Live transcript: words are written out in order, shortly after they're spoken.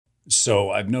So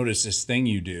I've noticed this thing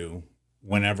you do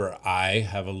whenever I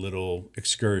have a little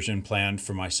excursion planned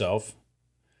for myself.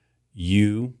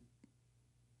 You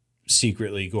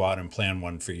secretly go out and plan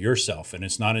one for yourself. And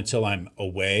it's not until I'm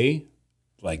away,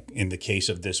 like in the case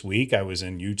of this week, I was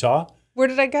in Utah, Where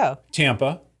did I go?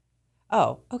 Tampa.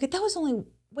 Oh, okay.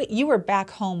 Wait, you were back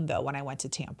home though when I went to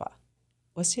Tampa.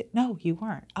 Was it? No, you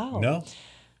weren't. Oh. No,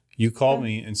 you called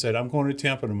me and said, I'm going to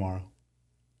Tampa tomorrow.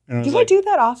 And I was Do I like, do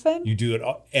that often? you do it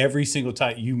every single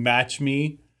time. You match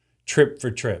me trip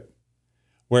for trip.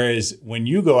 Whereas when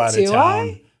you go out of Do town,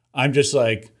 I? I'm just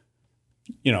like,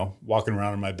 walking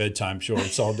around in my bedtime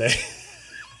shorts all day.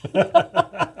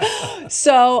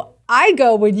 So I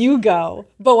go when you go,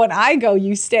 but when I go,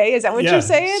 you stay. Is that what you're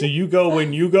saying? So you go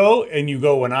when you go and you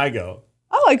go when I go.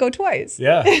 Oh, I go twice.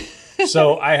 Yeah.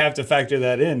 So I have to factor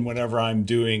that in whenever I'm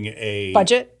doing a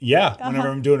Budget? Yeah. Whenever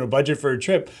I'm doing a budget for a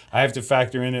trip, I have to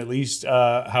factor in at least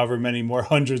however many more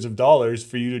hundreds of dollars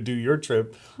for you to do your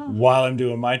trip while I'm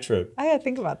doing my trip. I gotta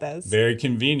think about this. Very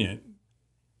convenient.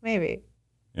 Maybe.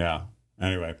 Yeah.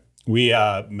 Anyway, we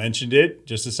mentioned it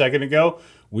just a second ago.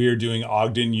 We are doing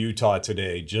Ogden, Utah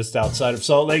today, just outside of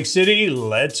Salt Lake City.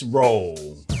 Let's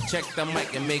roll. Check the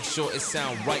mic and make sure it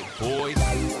sound right, boys.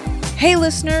 Hey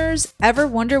listeners, ever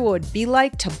wonder what it would be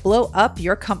like to blow up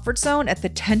your comfort zone at the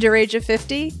tender age of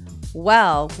 50?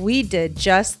 Well, we did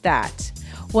just that.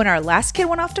 When our last kid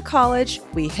went off to college,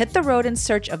 we hit the road in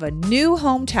search of a new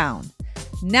hometown.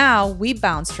 Now we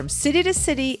bounce from city to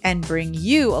city and bring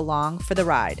you along for the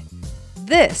ride.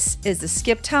 This is the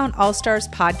Skip Town All-Stars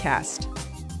podcast.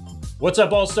 What's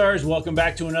up, All-Stars? Welcome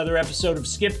back to another episode of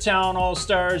Skip Town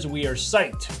All-Stars. We are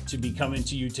psyched to be coming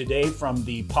to you today from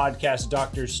the Podcast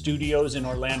Doctor Studios in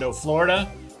Orlando, Florida.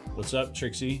 What's up,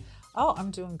 Trixie? Oh, I'm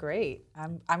doing great.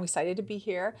 I'm excited to be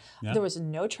here. Yeah. There was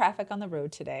no traffic on the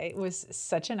road today. It was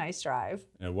such a nice drive.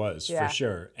 It was, Yeah. for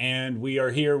sure. And we are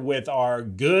here with our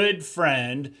good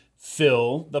friend,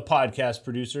 Phil, the podcast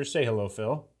producer. Say hello,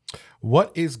 Phil.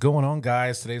 What is going on,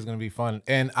 guys? Today's going to be fun.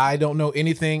 And I don't know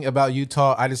anything about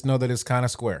Utah. I just know that it's kind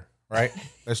of square, right?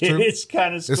 That's true. It's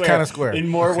kind of square. It's kind of square. In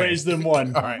more ways than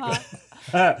one. All right.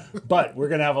 But we're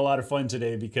going to have a lot of fun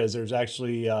today because there's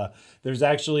actually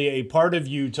a part of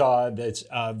Utah that's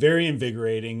very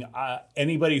invigorating.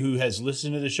 Anybody who has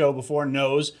listened to the show before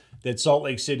knows that Salt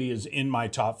Lake City is in my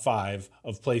top 5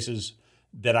 of places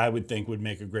that I would think would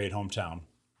make a great hometown.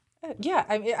 Yeah,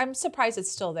 I'm surprised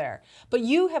it's still there. But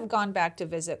you have gone back to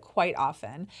visit quite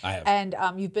often. I have. And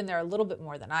you've been there a little bit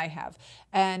more than I have.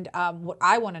 And what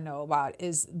I want to know about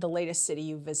is the latest city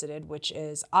you visited, which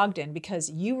is Ogden, because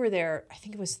you were there, I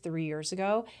think it was 3 years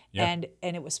ago. Yep.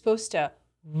 And it was supposed to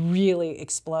really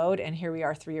explode. And here we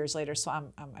are 3 years later. So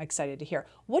I'm excited to hear.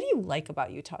 What do you like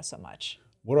about Utah so much?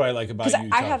 What do I like about Because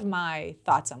Utah? I have my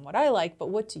thoughts on what I like,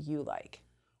 but what do you like?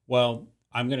 Well,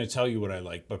 I'm going to tell you what I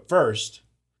like. But first,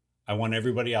 I want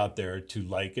everybody out there to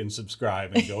like and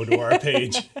subscribe and go to our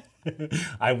page.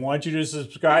 I want you to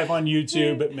subscribe on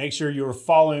YouTube. Make sure you're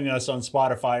following us on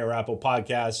Spotify or Apple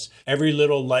Podcasts. Every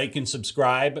little like and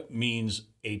subscribe means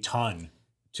a ton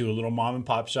to a little mom and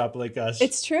pop shop like us.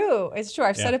 It's true. It's true.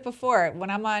 I've said Yeah. it before. When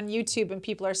I'm on YouTube and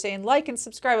people are saying like and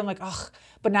subscribe, I'm like, ugh.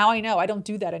 But now I know I don't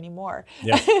do that anymore.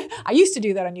 Yeah. I used to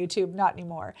do that on YouTube, not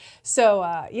anymore. So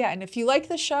yeah, and if you like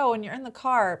the show and you're in the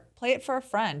car, play it for a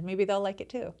friend. Maybe they'll like it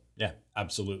too. Yeah,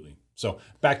 absolutely. So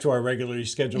back to our regularly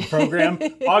scheduled program,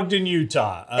 Ogden,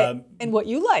 Utah, And what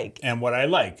you like. and what I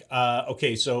like.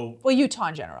 Okay, so Well, Utah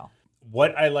in general.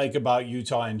 what I like about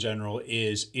Utah in general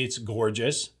is it's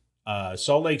gorgeous.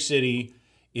 Salt Lake City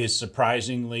is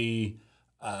surprisingly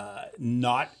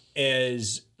not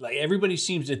as, like, everybody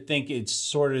seems to think it's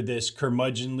sort of this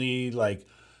curmudgeonly, like,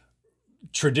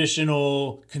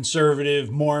 traditional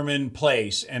conservative Mormon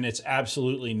place, and it's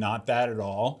absolutely not that at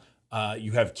all.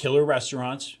 You have killer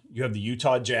restaurants. You have the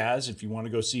Utah Jazz if you want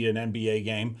to go see an NBA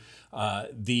game.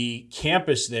 The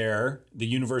campus there, the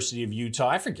University of Utah,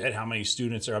 I forget how many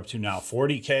students are up to now,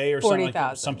 40K or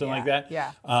 40,000, something yeah, like that.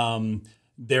 yeah.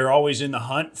 They're always in the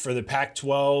hunt for the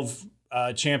Pac-12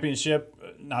 championship.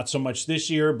 Not so much this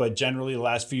year, but generally the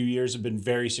last few years have been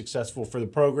very successful for the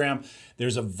program.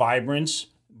 There's a vibrance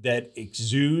that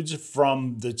exudes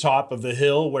from the top of the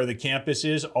hill where the campus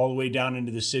is all the way down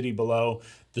into the city below.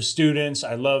 The students,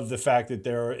 I love the fact that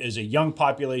there is a young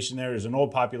population there, there's an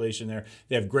old population there.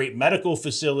 They have great medical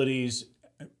facilities.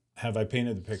 Have I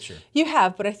painted the picture? You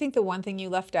have, but I think the one thing you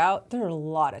left out, there are a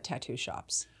lot of tattoo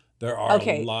shops. There are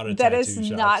a lot of tattoo shops. That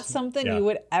is not something Yeah. you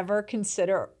would ever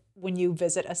consider when you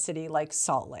visit a city like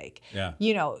Salt Lake. Yeah.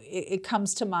 You know, it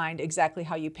comes to mind exactly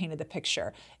how you painted the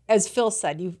picture. As Phil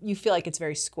said, you feel like it's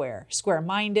very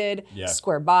square-minded, Yeah.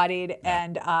 square-bodied,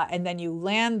 and then you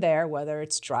land there, whether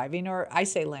it's driving or I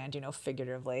say land,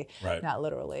 figuratively, Right. not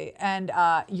literally. And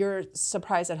you're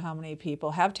surprised at how many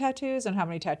people have tattoos and how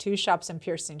many tattoo shops and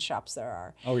piercing shops there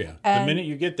are. Oh yeah. And- the minute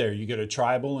you get there, you get a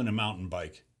tribal and a mountain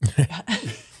bike.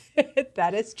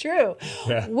 That is true.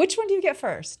 Yeah. Which one do you get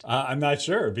first? I'm not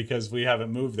sure because we haven't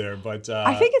moved there, but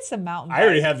I think it's the mountain bike. I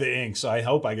already have the ink, so I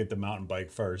hope I get the mountain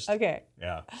bike first. Okay.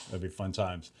 Yeah, that'd be fun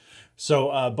times. So,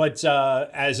 but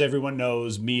as everyone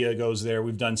knows, Mia goes there.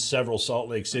 We've done several Salt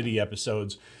Lake City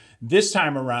episodes. This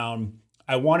time around,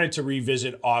 I wanted to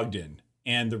revisit Ogden.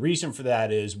 And the reason for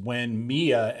that is when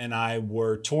Mia and I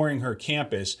were touring her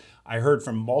campus, I heard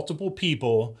from multiple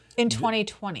people In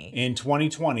 2020. in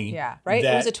 2020. Yeah, right? Or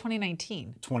that- was it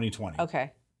 2019? 2020.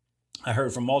 Okay. I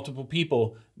heard from multiple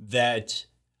people that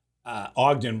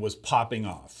Ogden was popping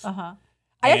off.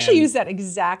 I actually And- used that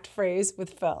exact phrase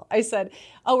with Phil. I said,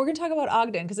 "Oh, we're going to talk about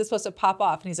Ogden because it's supposed to pop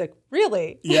off." And he's like,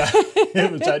 "Really?" Yeah.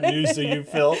 Was that news to you,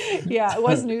 Phil? Yeah, it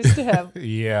was news to him.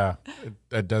 Yeah,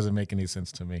 that doesn't make any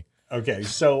sense to me. Okay,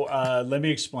 so let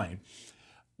me explain.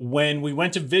 When we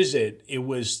went to visit, it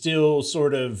was still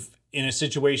sort of in a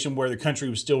situation where the country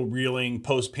was still reeling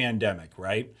post-pandemic,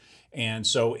 right? And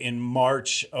so in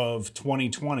March of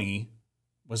 2020,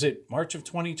 was it March of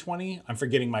 2020? I'm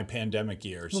forgetting my pandemic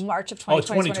years. Well, March of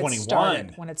 2020 is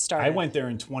 2021. when it started. I went there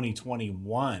in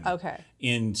 2021. Okay.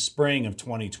 In spring of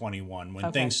 2021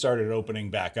 when things started opening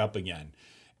back up again.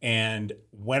 And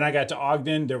when I got to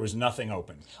Ogden, there was nothing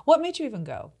open. What made you even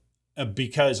go?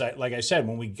 Because like I said,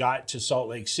 when we got to Salt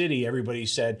Lake City, everybody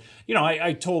said,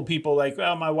 I told people like,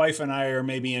 well, my wife and I are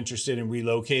maybe interested in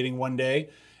relocating one day.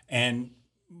 And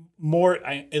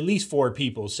at least 4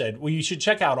 people said, well, you should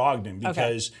check out Ogden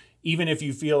because even if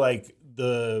you feel like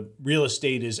the real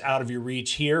estate is out of your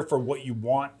reach here for what you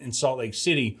want in Salt Lake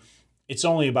City, it's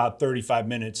only about 35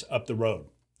 minutes up the road.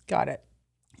 Got it.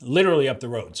 Literally up the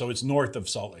road. So it's north of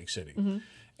Salt Lake City. Mm-hmm.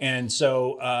 And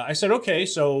so I said, okay.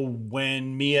 So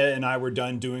when Mia and I were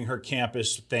done doing her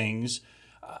campus things,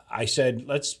 I said,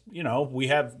 we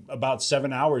have about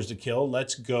 7 hours to kill.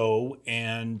 Let's go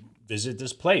and visit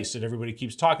this place that everybody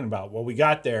keeps talking about. Well, we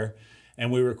got there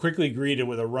and we were quickly greeted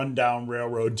with a rundown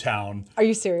railroad town. Are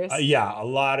you serious? Yeah, a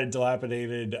lot of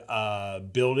dilapidated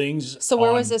buildings. So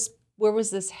where was this? Where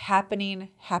was this happening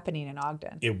in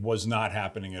Ogden? It was not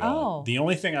happening at all. Oh. The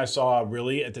only thing I saw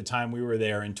really at the time we were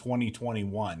there in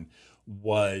 2021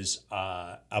 was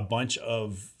a bunch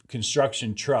of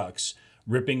construction trucks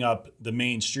ripping up the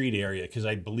main street area because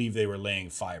I believe they were laying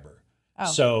fiber. Oh.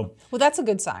 So Well, that's a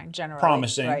good sign, generally.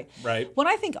 promising, Right. right? When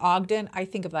I think Ogden, I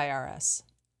think of the IRS.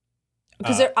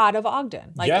 Because they're out of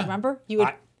Ogden. Like, yeah. remember? You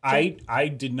would. I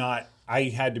did not. I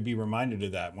had to be reminded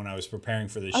of that when I was preparing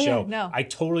for this Oh, yeah, show. no. I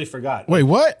totally forgot. Wait,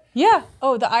 what? Yeah.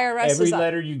 Oh, the IRS Every is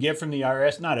letter you get from the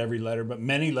IRS, not every letter, but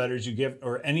many letters you get,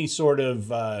 or any sort of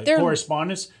They're-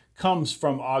 correspondence comes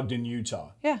from Ogden,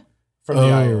 Utah, Yeah. from the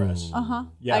IRS.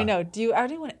 Yeah. I know. Do you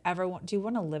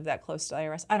want to live that close to the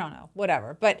IRS? I don't know.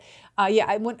 Whatever. But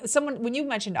when you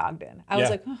mentioned Ogden, I was Yeah.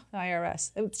 like, oh, the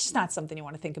IRS. It's just not something you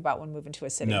want to think about when moving to a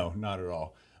city. No, not at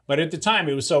all. But at the time,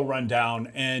 it was so run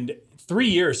down, and 3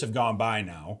 years have gone by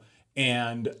now,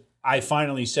 and I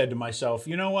finally said to myself,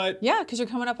 you know what? Yeah, because you're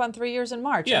coming up on 3 years in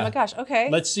March. Yeah. Oh my gosh. Okay.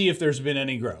 Let's see if there's been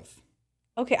any growth.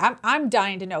 Okay, I'm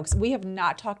dying to know because we have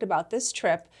not talked about this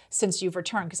trip since you've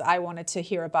returned because I wanted to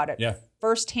hear about it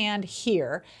firsthand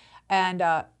here. And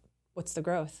what's the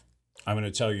growth? I'm going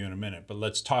to tell you in a minute, but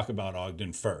let's talk about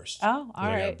Ogden first. Oh, all I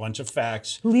got a right. bunch of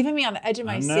facts. Leaving me on the edge of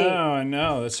my seat. I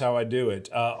know. That's how I do it.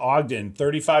 Ogden,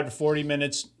 35 to 40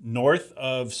 minutes north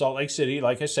of Salt Lake City,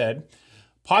 like I said.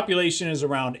 Population is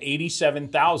around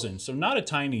 87,000, so not a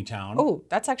tiny town. Oh,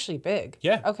 that's actually big.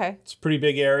 Yeah. Okay. It's a pretty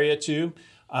big area, too.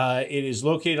 It is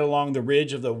located along the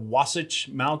ridge of the Wasatch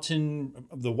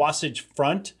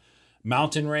Front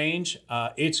mountain range.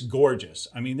 It's gorgeous.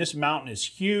 I mean, this mountain is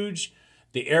huge.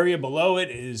 The area below it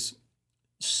is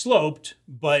sloped,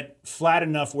 but flat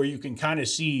enough where you can kind of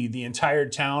see the entire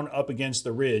town up against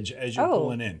the ridge as you're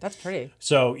pulling in. That's pretty.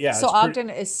 So, yeah. So it's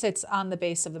Ogden sits on the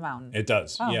base of the mountain. It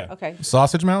does, Oh, yeah. okay.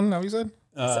 Sausage Mountain, that what you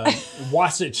said?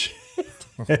 Wasatch.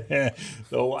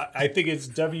 So I think it's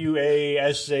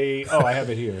WASA. Oh, I have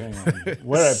it here. Hang on.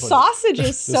 Where did I put Sausage is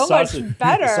it? so much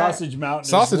better. The Sausage Mountain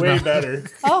Sausage is way Mountain. better.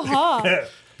 Uh-huh.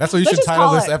 That's what you Let's should just title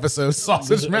call this it. episode,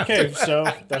 Sausage Mountain. Okay, so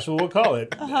that's what we'll call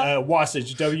it.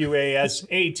 Wasatch,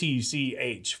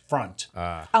 WASATCH, front.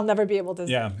 I'll never be able to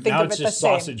Yeah, think now of it's it just the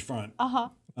same. Sausage Front. I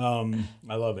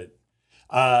love it.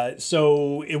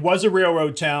 So it was a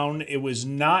railroad town. It was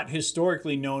not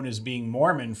historically known as being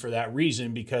Mormon for that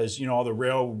reason, because, you know, all the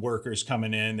rail workers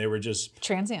coming in, they were just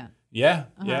Transient. Yeah.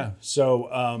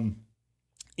 So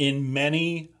in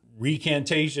many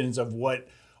recantations of what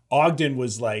Ogden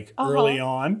was like early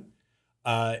on,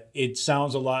 it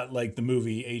sounds a lot like the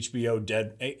movie the HBO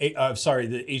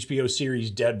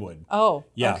series Deadwood. Oh,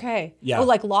 Yeah. okay. Yeah. Oh,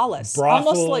 like Lawless.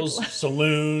 Brothels, Almost like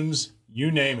saloons,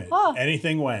 you name it.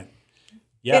 Anything went. in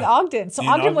Yeah. Ogden. So In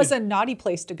Ogden was a naughty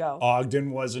place to go.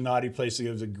 Ogden was a naughty place. It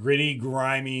was a gritty,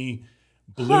 grimy,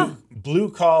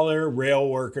 blue collar rail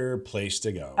worker place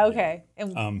to go. Okay.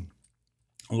 And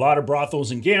A lot of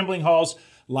brothels and gambling halls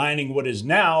lining what is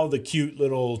now the cute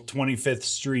little 25th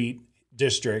Street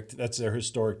district. That's their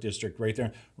historic district right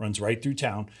there. Runs right through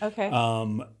town. okay.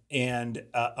 And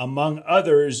among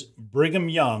others, Brigham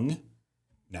Young,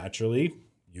 naturally,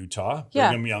 Utah, Yeah.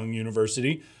 Brigham Young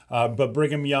University. But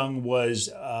Brigham Young was,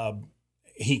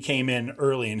 he came in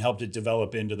early and helped it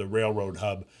develop into the railroad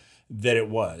hub that it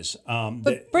was.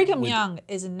 But Brigham Young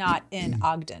is not in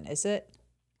Ogden, is it?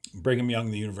 Brigham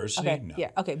Young, the university? Okay. No. Yeah.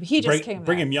 Okay. But he just came there.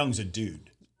 Brigham Young's a dude.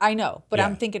 I know, but Yeah.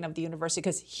 I'm thinking of the university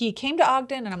because he came to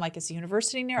Ogden, and I'm like, is the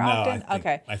university near No, Ogden?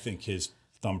 Okay. I think his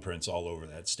thumbprint's all over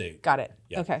that state. Got it.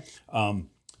 Yeah. Okay.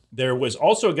 There was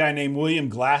also a guy named William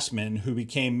Glassman who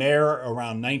became mayor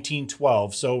around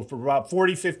 1912. So for about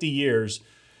 40, 50 years,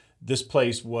 this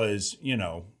place was, you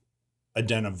know, a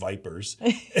den of vipers,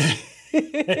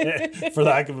 for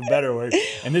lack of a better word.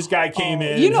 And this guy came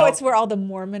in. You and know, helped- it's where all the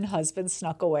Mormon husbands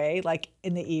snuck away, like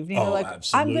in the evening. They're Oh, like,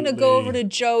 I'm going to go over absolutely. to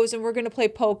Joe's and we're going to play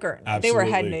poker. They were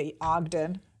heading Absolutely. to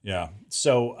Ogden. Yeah.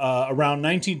 So around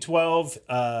 1912,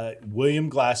 William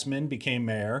Glassman became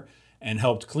mayor and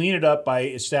helped clean it up by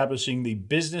establishing the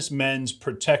Businessmen's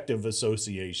Protective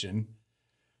Association.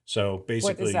 So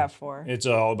basically, What is that for? It's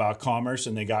all about commerce,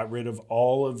 and they got rid of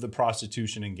all of the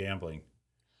prostitution and gambling.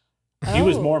 He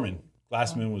was Oh. Mormon.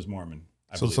 Glassman was Mormon.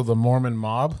 I believe. So the Mormon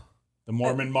mob? The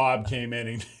Mormon mob came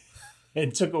in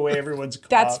and took away everyone's.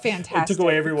 That's It fantastic. took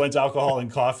away everyone's alcohol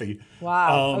and coffee.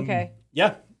 Wow. Okay.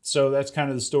 Yeah. So that's kind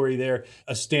of the story there.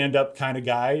 A stand-up kind of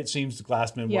guy, it seems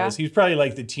Glassman Yeah. was. He's probably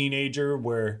like the teenager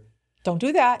where Don't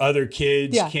do that. other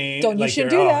kids Yeah. came. Don't- you like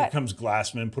shouldn't they're, do oh, that." here comes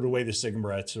Glassman. Put away the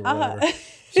cigarettes or Uh-huh. whatever.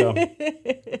 So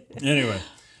anyway,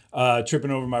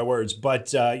 tripping over my words.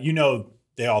 But, you know,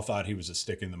 they all thought he was a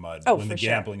stick in the mud Oh, when the for sure.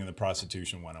 gambling and the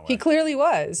prostitution went away. He clearly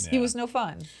was. He Yeah. was no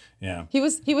fun. Yeah. He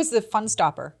was the fun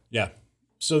stopper. Yeah.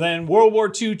 So then World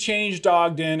War II changed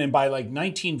Ogden, and by like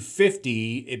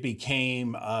 1950, it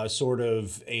became sort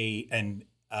of an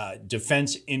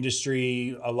defense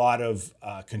industry, a lot of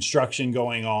construction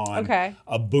going on, Okay.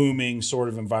 a booming sort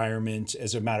of environment.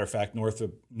 As a matter of fact,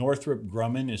 Northrop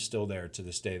Grumman is still there to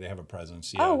this day. They have a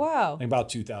presence. Yeah. Oh, wow. Like about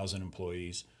 2,000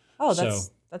 employees. Oh, So-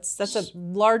 that's a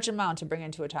large amount to bring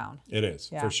into a town. It is,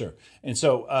 Yeah. for sure. And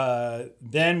so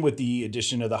then with the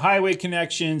addition of the highway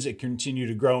connections, it continued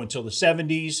to grow until the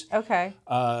 70s. Okay.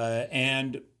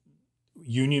 And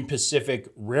Union Pacific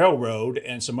Railroad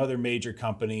and some other major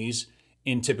companies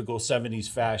in typical 70s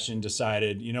fashion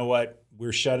decided, you know what,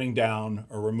 we're shutting down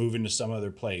or we're moving to some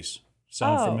other place.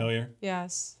 Sound familiar?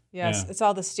 Yes. Yeah. It's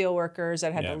all the steel workers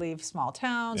that had Yeah. to leave small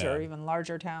towns Yeah. or even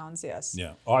larger towns. Yes.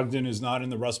 Yeah. Ogden is not in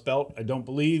the Rust Belt, I don't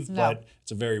believe, No. but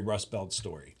it's a very Rust Belt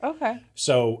story. Okay.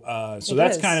 So It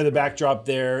that's is. kind of the backdrop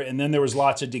there. And then there was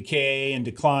lots of decay and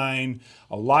decline,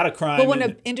 a lot of crime. But when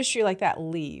and- an industry like that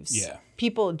leaves, Yeah.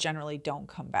 people generally don't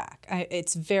come back.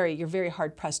 You're very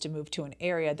hard pressed to move to an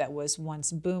area that was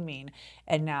once booming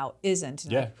and now isn't.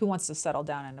 Yeah. Who wants to settle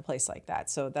down in a place like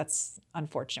that? So that's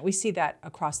unfortunate. We see that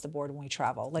across the board when we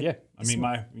travel. Like, yeah. I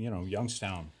mean,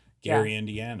 Youngstown, Gary,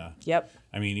 Indiana. Yep.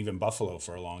 I mean, even Buffalo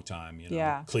for a long time,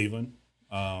 Yeah. Cleveland.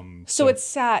 So it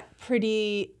sat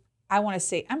pretty, I want to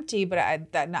say empty, but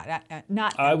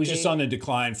not I was empty. just on the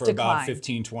decline for about Decline.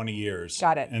 15, 20 years.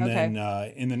 Got it. And Okay. then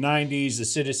in the 90s, the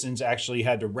citizens actually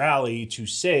had to rally to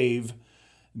save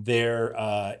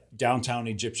their downtown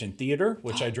Egyptian theater,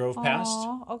 which I drove past.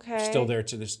 Oh, okay. Still there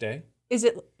to this day. Is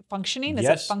it functioning? Is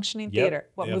Yes. it functioning Yep. theater?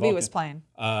 What They have movie all was ki- playing?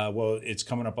 Well, it's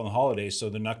coming up on the holidays, so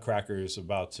the Nutcracker is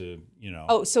about to,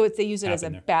 Oh, so they use it as a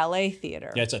happen there. ballet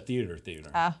theater. Yeah, it's a theater.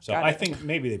 Ah, So got I it. think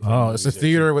maybe they play Oh, it's a movies there.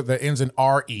 theater with that ends in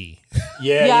R-E.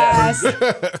 Yeah, Yes.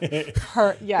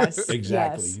 yeah. Yes.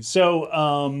 Exactly. Yes. So,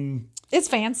 It's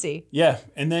fancy. yeah.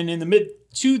 And then in the mid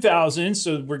 2000s,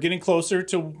 so we're getting closer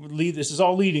to lead. This is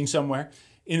all leading somewhere.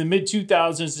 In the mid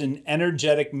 2000s, an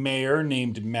energetic mayor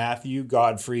named Matthew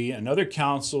Godfrey and other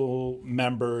council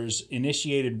members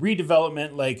initiated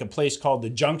redevelopment like a place called the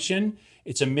Junction.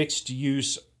 It's a mixed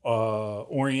use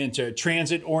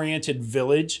transit oriented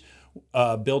village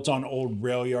built on old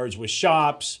rail yards with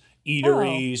shops,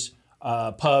 eateries,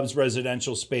 pubs,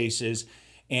 residential spaces.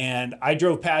 And I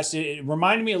drove past it. It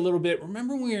reminded me a little bit.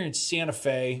 Remember when we were in Santa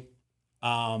Fe?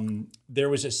 There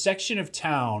was a section of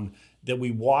town that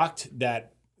we walked that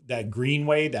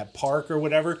greenway, that park or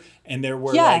whatever, and there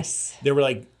were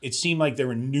it seemed like they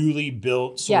were newly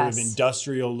built, sort of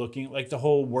industrial looking, like the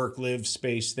whole work-live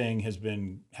space thing has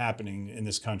been happening in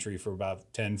this country for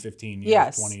about 10, 15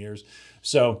 years, 20 years.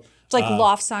 So it's like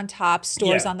lofts on top,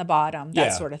 stores on the bottom,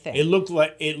 that sort of thing. It looked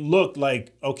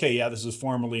like, okay, yeah, this is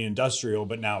formerly industrial,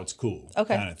 but now it's cool,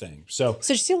 kind of thing. So did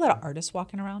you see a lot of artists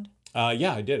walking around?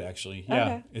 Yeah, I did actually. Yeah,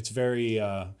 okay. It's very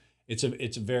it's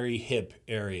a very hip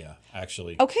area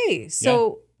actually. Okay,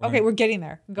 so we're getting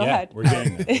there. Go ahead. We're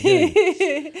getting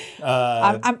there.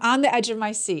 I'm on the edge of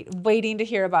my seat, waiting to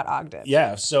hear about Ogden.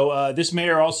 Yeah. So this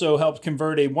mayor also helped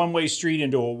convert a one-way street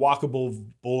into a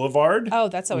walkable boulevard. Oh,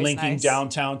 that's always linking nice.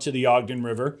 downtown to the Ogden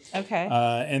River. Okay.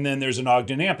 And then there's an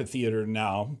Ogden amphitheater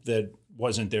now that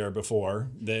wasn't there before.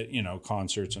 That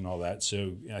concerts and all that.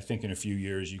 So I think in a few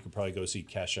years you could probably go see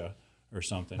Kesha or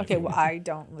something. Okay. Well, I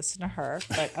don't listen to her,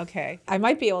 but okay, I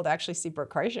might be able to actually see Bert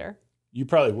Kreischer. You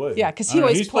probably would. Yeah, because he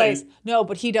always plays. No,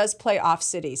 but he does play off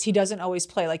cities. He doesn't always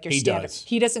play like your standard.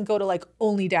 He doesn't go to like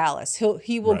only Dallas.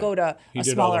 He will go to a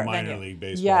smaller venue. Minor league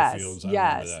baseball fields.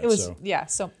 Yes, that, it was. So. Yeah,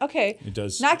 so okay. It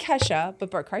does not Kesha,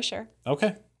 but Bert Kreischer.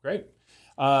 Okay, great.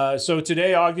 So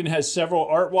today Ogden has several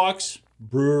art walks,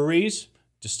 breweries,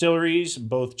 distilleries,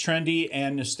 both trendy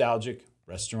and nostalgic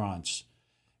restaurants.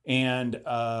 And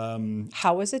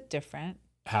how is it different?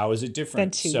 How is it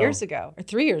different? Than 2 years ago or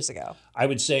 3 years ago? I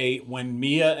would say when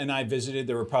Mia and I visited,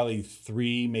 there were probably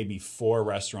 3, maybe 4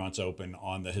 restaurants open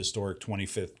on the historic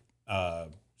 25th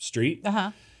Street.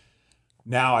 Uh-huh.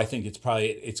 Now I think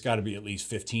it's got to be at least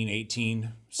 15,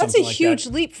 18. That's a huge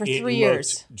leap for 3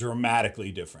 years.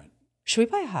 Dramatically different. Should we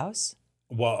buy a house?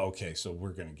 Well, okay, so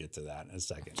we're going to get to that in a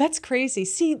second. That's crazy.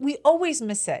 See, we always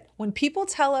miss it. When people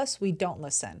tell us, we don't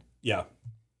listen. Yeah.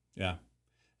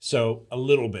 So a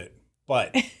little bit.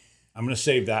 But I'm going to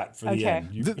save that for the end.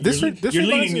 This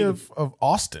reminds me of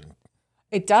Austin.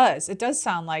 It does. It does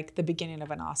sound like the beginning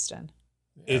of an Austin.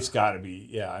 Yeah. It's got to be.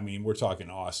 Yeah, I mean, we're talking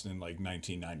Austin like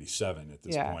 1997 at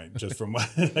this point, just from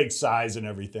like size and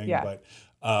everything. Yeah.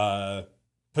 But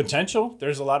potential,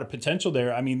 there's a lot of potential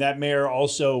there. I mean, that mayor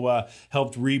also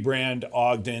helped rebrand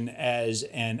Ogden as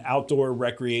an outdoor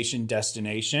recreation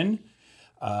destination.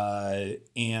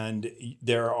 And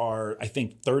there are, I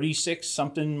think, 36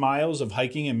 something miles of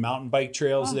hiking and mountain bike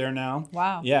trails there now.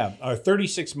 Wow. Yeah. Or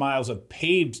 36 miles of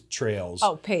paved trails.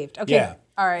 Oh, paved. Okay. Yeah.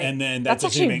 All right. And then that's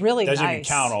actually really doesn't nice. even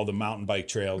count all the mountain bike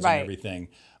trails and everything.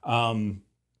 And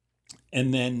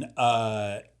then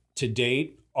to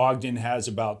date, Ogden has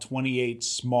about 28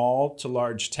 small to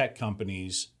large tech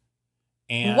companies.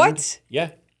 And what? Yeah.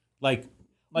 Like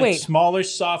smaller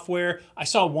software. I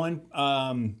saw one,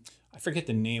 I forget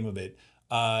the name of it.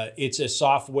 It's a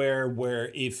software where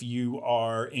if you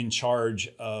are in charge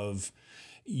of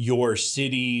your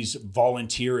city's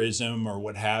volunteerism or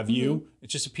what have you,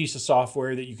 it's just a piece of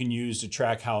software that you can use to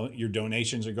track how your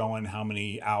donations are going, how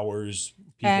many hours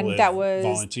people have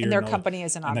volunteered. And their company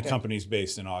is in Ogden. And the company's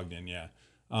based in Ogden, yeah.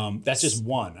 That's just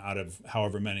one out of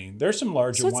however many. There's some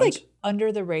larger ones. So it's like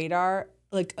under the radar.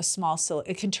 Like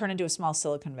it can turn into a small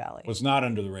Silicon Valley. Well, it's not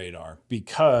under the radar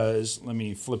because, let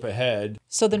me flip ahead.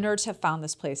 So the nerds have found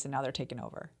this place and now they're taking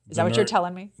over. Is that what you're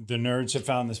telling me? The nerds have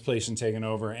found this place and taken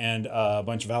over, and a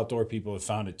bunch of outdoor people have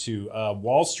found it too.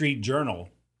 Wall Street Journal.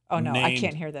 Oh no, I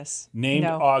can't hear this. Named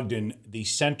Ogden the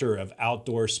center of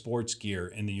outdoor sports gear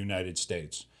in the United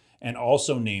States, and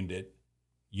also named it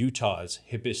Utah's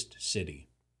hippest city.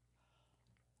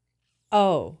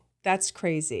 Oh, that's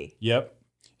crazy. Yep.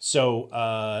 So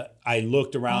I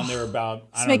looked around there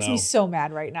about, this makes me so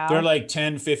mad right now. There are like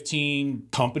 10, 15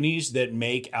 companies that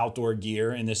make outdoor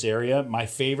gear in this area. My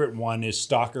favorite one is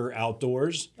Stalker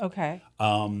Outdoors. Okay.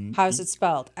 How's it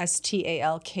spelled?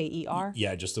 Stalker?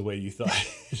 Yeah, just the way you thought.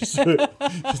 just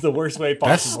the worst way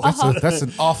possible. That's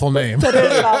an awful name. That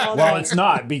is an awful well, name. it's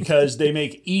not, because they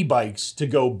make e-bikes to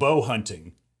go bow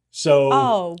hunting.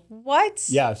 So what?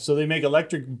 Yeah, so they make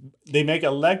electric.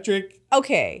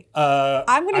 Okay.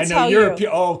 I'm going to tell you.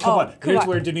 Come on. Here's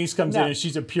where Denise comes in, and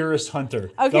she's a purist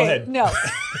hunter. Okay. Go ahead. No.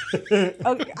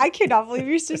 Okay. I cannot believe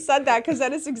you just said that, because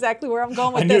that is exactly where I'm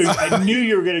going with this. I knew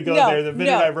you were going to go there the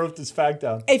minute I wrote this fact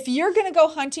down. If you're going to go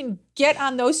hunting, get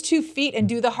on those 2 feet and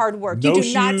do the hard work. You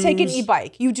do not take an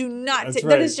e-bike. You do not.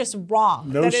 That is just wrong.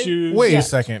 No shoes. Wait a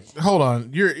second. Hold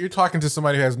on. You're talking to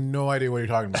somebody who has no idea what you're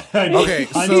talking about. Okay,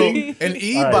 so an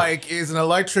e-bike is an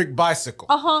electric bicycle.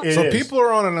 Uh-huh. So people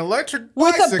are on an electric electric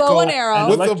With a bicycle bow and arrow.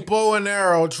 with Electric- a bow and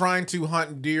arrow trying to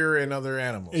hunt deer and other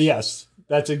animals. Yes,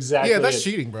 that's exactly. Yeah, that's it.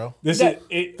 cheating, bro. That's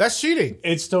cheating.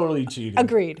 It's totally cheating.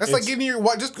 Agreed. That's like giving your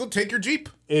just go take your Jeep.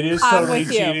 It is I'm totally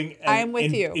with you. cheating. And I'm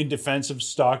with you. In defense of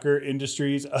Stalker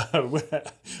Industries,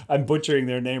 I'm butchering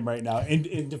their name right now.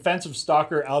 In defense of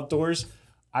Stalker Outdoors,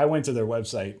 I went to their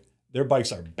website. Their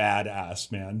bikes are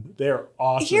badass, man. They're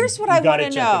awesome. Here's what You I gotta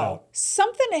want to check it know. out.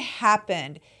 Something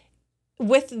happened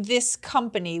with this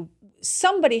company.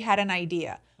 Somebody had an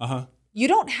idea. Uh-huh. You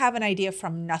don't have an idea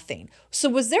from nothing. So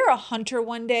was there a hunter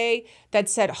one day that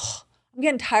said, oh, I'm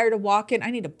getting tired of walking.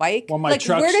 I need a bike. Well, my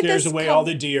truck scares away all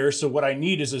the deer, so what I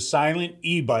need is a silent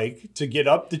e-bike to get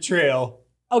up the trail.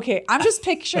 Okay, I'm just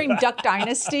picturing Duck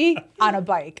Dynasty on a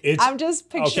bike. I'm just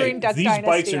picturing Duck These Dynasty.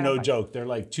 bikes are on a no bike. joke. They're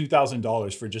like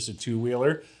 $2,000 for just a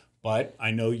two-wheeler, but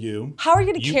I know you. How are you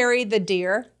going to carry the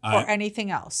deer or I-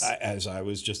 anything else? As I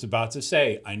was just about to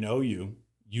say, I know you.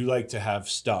 You like to have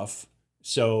stuff.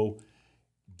 So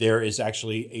there is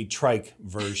actually a trike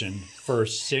version for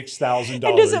 $6,000.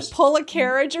 And does it pull a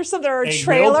carriage or something or a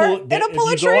trailer? It'll pull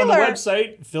a If you go on the trailer.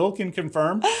 website, Phil can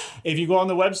confirm. If you go on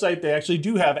the website, they actually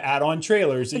do have add-on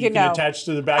trailers that you Okay, can no. attach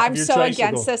to the back I'm of your so tricycle.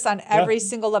 against this on every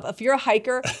single level. If you're a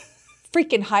hiker,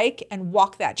 freaking hike and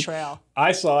walk that trail.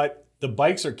 I saw it. The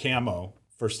bikes are camo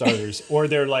for starters, or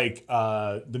they're like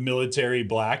the military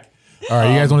black. All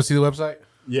right, you guys want to see the website?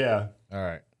 Yeah, All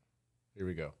right, here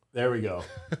we go. there we go.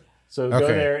 So go Okay.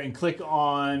 there and click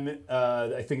on.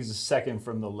 I think it's the second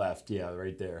from the left. Yeah,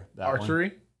 right there. That one.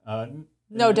 Archery,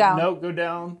 No, down. No, go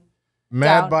down.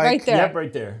 Mad Down, Bike. right there. Yep,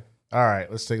 right there. All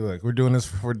right, let's take a look. We're doing this.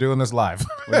 We're doing this live.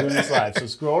 We're doing this live. So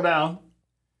scroll down.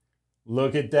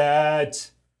 Look at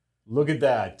that. Look at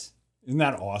that. Isn't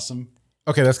that awesome?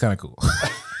 Okay, that's kind of cool.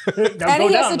 Now And go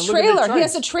he down has a and look at the trailer. He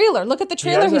has a trikes. trailer. Look at the He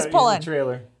trailer has he's a pulling.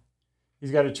 trailer.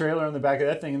 He's got a trailer on the back of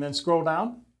that thing, and then scroll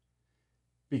down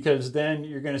because then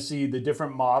you're going to see the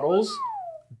different models.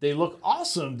 They look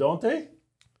awesome, don't they?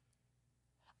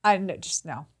 I know, just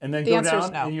no. And then The go answer is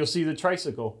down, no. and you'll see the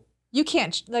tricycle. You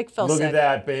can't, like Phil Look said. at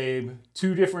that, babe.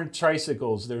 Two different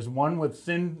tricycles. There's one with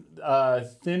thin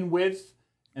width,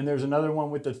 and there's another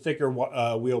one with the thicker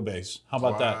wheelbase. How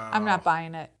about that? I'm not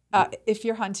buying it. If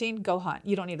you're hunting, go hunt.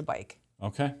 You don't need a bike.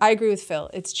 Okay. I agree with Phil.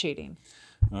 It's cheating.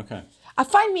 Okay.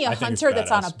 Find me a I think it's hunter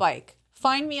that's on a badass. bike.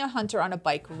 Find me a hunter on a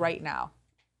bike right now.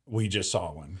 We just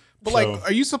saw one. But So- like,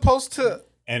 are you supposed to?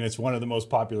 and it's one of the most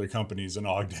popular companies in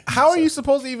Ogden. How are you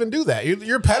supposed to even do that?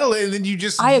 You're pedaling and then you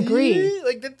just. I agree.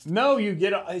 Like that's. No, you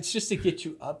get. It's just to get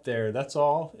you up there. That's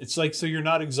all. It's like so you're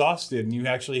not exhausted and you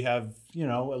actually have a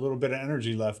little bit of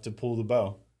energy left to pull the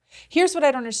bow. Here's what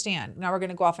I don't understand. Now we're going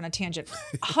to go off on a tangent.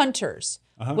 Hunters,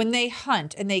 when they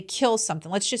hunt and they kill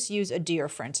something, let's just use a deer,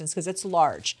 for instance, because it's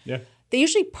large. Yeah. They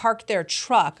usually park their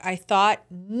truck, I thought,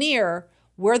 near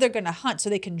where they're going to hunt so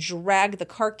they can drag the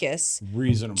carcass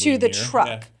Reasonably to the near, truck.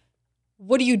 yeah.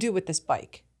 What do you do with this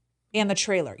bike and the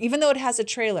trailer? Even though it has a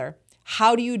trailer,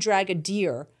 how do you drag a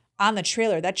deer on the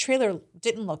trailer? That trailer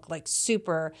didn't look like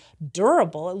super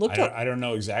durable. It looked like, I don't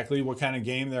know exactly what kind of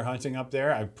game they're hunting up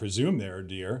there. I presume they're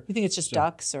deer. you think it's just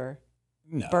ducks or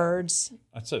No, birds?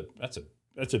 That's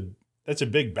a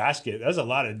big basket. That's a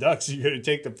lot of ducks you're gonna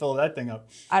take to fill that thing up.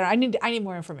 I need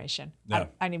more information. No.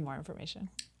 I need more information.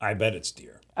 I bet it's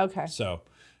deer. Okay. So,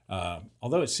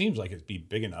 although it seems like it'd be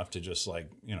big enough to just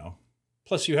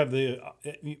plus you have the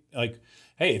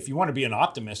hey, if you want to be an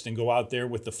optimist and go out there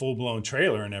with the full blown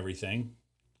trailer and everything,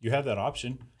 you have that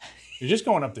option. You're just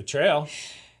going up the trail.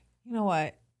 You know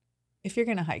what? If you're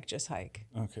gonna hike, just hike.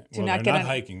 Okay. Do Well, not they're get not on-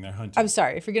 hiking; they're hunting. I'm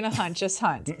sorry. If you're gonna hunt, just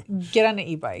hunt. Get on an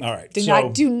e-bike. All right, Do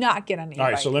so- not get on an e-bike. All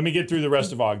right, so let me get through the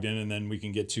rest of Ogden, and then we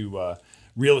can get to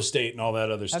real estate and all that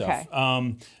other stuff.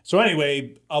 Okay. So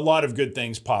anyway, a lot of good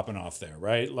things popping off there,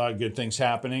 right? A lot of good things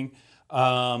happening.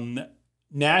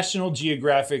 National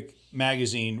Geographic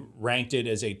magazine ranked it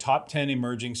as a top 10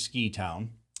 emerging ski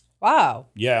town. Wow.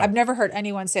 Yeah. I've never heard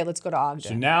anyone say, "Let's go to Ogden."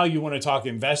 So now you want to talk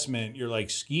investment, you're like,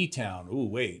 ski town. Ooh,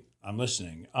 wait, I'm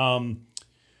listening.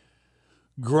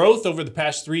 Growth over the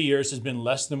past 3 years has been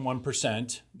less than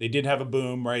 1%. They did have a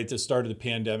boom right at the start of the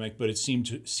pandemic, but it seems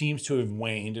to have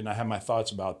waned, and I have my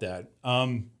thoughts about that.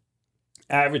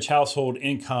 Average household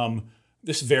income,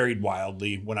 this varied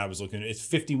wildly when I was looking. It's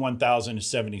 51,000 to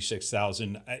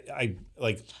 76,000. That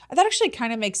actually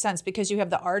kind of makes sense because you have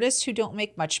the artists who don't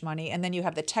make much money, and then you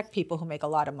have the tech people who make a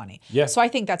lot of money. Yeah. So I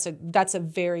think that's a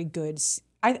very good.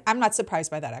 I'm not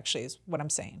surprised by that. Actually, is what I'm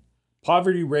saying.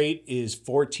 Poverty rate is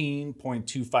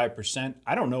 14.25%.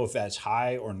 I don't know if that's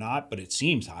high or not, but it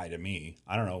seems high to me.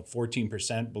 I don't know,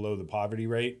 14% below the poverty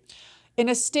rate. In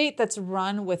a state that's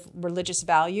run with religious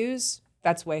values,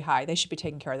 that's way high. They should be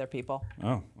taking care of their people.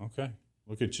 Oh, okay.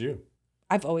 Look at you.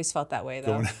 I've always felt that way,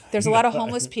 though. There's a lot of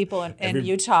homeless people in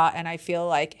Utah, and I feel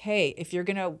like, hey, if you're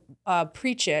going to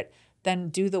preach it, then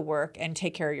do the work and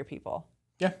take care of your people.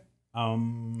 Yeah.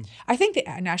 I think the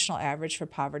national average for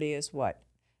poverty is what?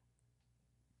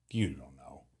 You don't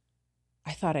know.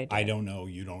 I thought I did. I don't know.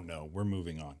 You don't know. We're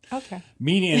moving on. Okay.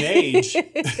 Median age.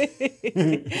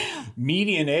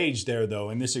 Median age there,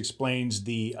 though, and this explains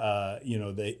the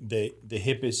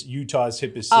hippest, Utah's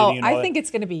hippest city. Oh, and all I think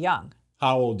it's going to be young.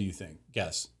 How old do you think?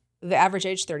 Guess. The average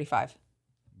age, 35.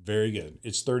 Very good.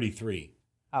 It's 33.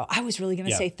 Oh, I was really going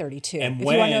to say 32. And if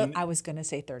when, you want to know, I was going to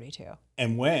say 32.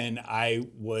 And when I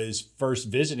was first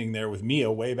visiting there with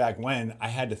Mia way back when, I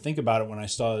had to think about it when I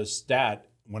saw this stat.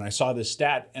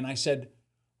 And I said,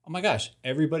 oh my gosh,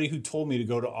 everybody who told me to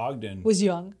go to Ogden was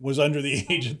young, was under the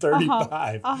age of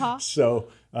 35. So,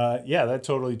 that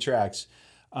totally tracks.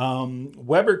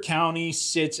 Weber County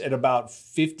sits at about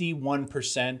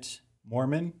 51%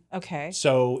 Mormon. Okay.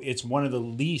 So it's one of the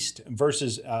least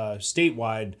versus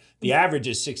statewide. The average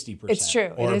is 60%. It's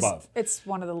true. Or it is, above. It's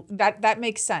one of the that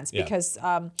makes sense because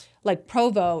like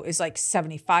Provo is like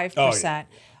 75%. Oh,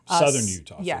 yeah. Southern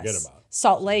Utah. Yes. Forget about it.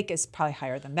 Salt Lake is probably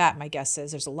higher than that. My guess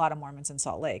is there's a lot of Mormons in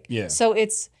Salt Lake. Yeah. So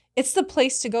it's the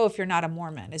place to go if you're not a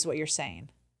Mormon, is what you're saying.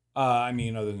 I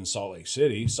mean, other than Salt Lake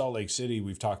City,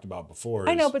 we've talked about before.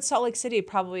 I know, but Salt Lake City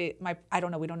probably I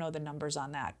don't know. We don't know the numbers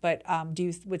on that. But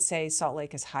would say Salt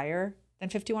Lake is higher than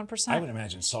 51%? I would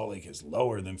imagine Salt Lake is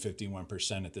lower than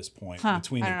 51% at this point. I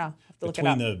don't know. Have to look it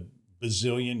up. Between the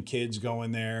bazillion kids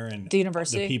going there and the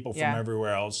university, the people from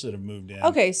everywhere else that have moved in.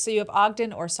 Okay, so you have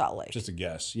Ogden or Salt Lake. Just a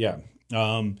guess, yeah.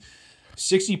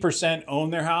 60%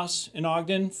 own their house in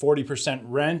Ogden, 40%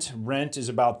 rent. Rent is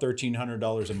about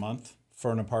 $1,300 a month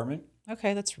for an apartment.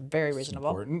 Okay, that's very reasonable.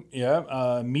 Important,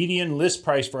 yeah. Median list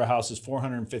price for a house is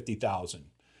 $450,000.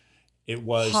 It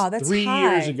was 3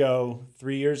 years ago,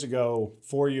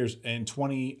 4 years, and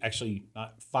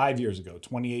 5 years ago,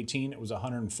 2018, it was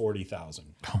 $140,000.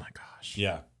 Oh my gosh.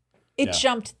 Yeah. It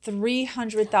jumped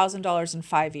 $300,000 in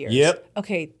 5 years. Yep.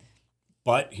 Okay.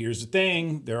 But here's the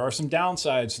thing. There are some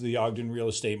downsides to the Ogden real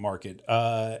estate market.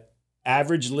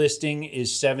 Average listing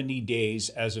is 70 days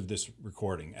as of this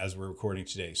recording, as we're recording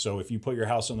today. So if you put your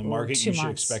house on the market, you should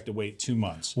expect to wait 2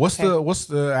 months. What's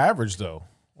the average though?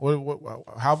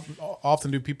 How often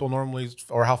do people normally,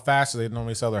 or how fast do they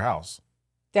normally sell their house?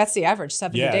 That's the average,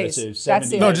 70 days.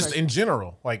 That's the no, average. Just in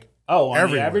general, like on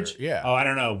everywhere. The average? Yeah. Oh, I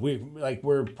don't know.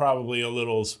 We're probably a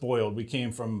little spoiled. We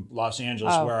came from Los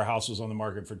Angeles where our house was on the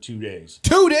market for 2 days.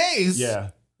 2 days?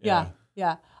 Yeah.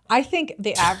 I think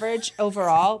the average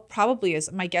overall probably is,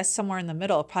 my guess, somewhere in the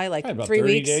middle, probably like about 3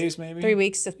 30 weeks. days maybe? 3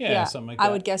 weeks. Something like that. I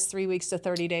would guess 3 weeks to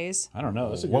 30 days. I don't know.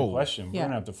 That's a good question. We're going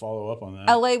to have to follow up on that.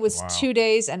 LA was 2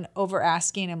 days and over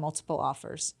asking and multiple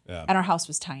offers. Yeah. And our house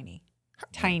was tiny.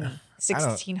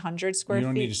 1,600 square feet. You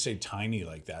don't need to say tiny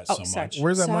like that so much.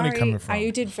 Where's that money coming from?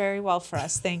 You did very well for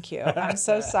us. Thank you. I'm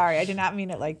so sorry. I did not mean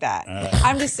it like that.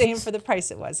 I'm just saying for the price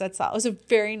it was. That's all. It was a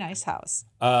very nice house.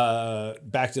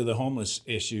 Back to the homeless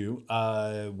issue.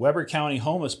 Weber County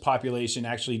homeless population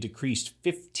actually decreased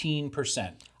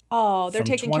 15%. Oh, they're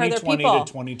taking care of their people. From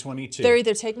 2020 to 2022. They're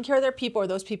either taking care of their people or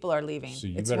those people are leaving. So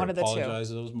it's better one of the two. apologize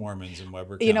to those Mormons in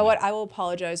Weber County. You know what? I will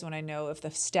apologize when I know if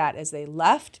the stat is they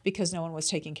left because no one was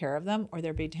taking care of them or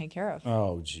they're being taken care of.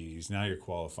 Oh, geez. Now you're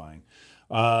qualifying.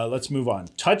 Let's move on.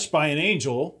 Touched by an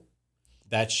Angel,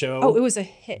 that show. Oh, it was a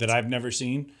hit. That I've never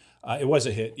seen. It was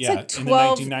a hit, It's like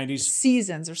 12 in the 1990s.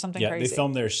 Seasons or something crazy. Yeah, they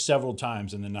filmed there several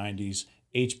times in the 90s.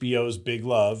 HBO's Big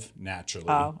Love, naturally.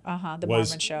 The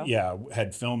Mormon show. Yeah,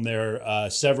 had filmed there.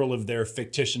 Several of their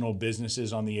fictional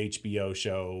businesses on the HBO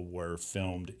show were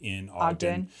filmed in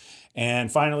Ogden. And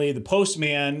finally, The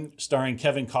Postman, starring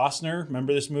Kevin Costner.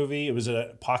 Remember this movie? It was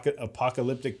an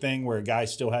apocalyptic thing where a guy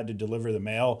still had to deliver the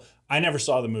mail. I never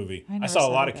saw the movie. I saw a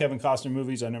lot of Kevin Costner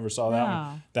movies. I never saw that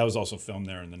one. That was also filmed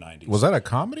there in the 90s. Was that a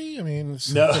comedy? I mean,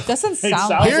 no. It doesn't sound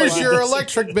like Here's your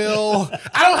electric bill.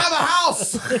 I don't have a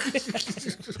house.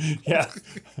 Yeah.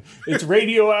 It's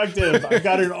radioactive. I've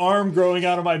got an arm growing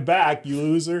out of my back, you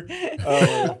loser.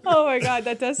 Oh my God,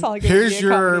 that does sound like Here's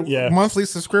your monthly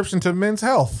subscription to Men's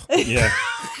Health. Yeah.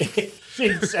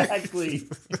 Exactly.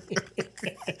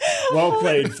 Well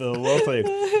played, Phil. Well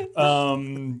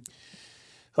played.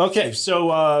 Okay,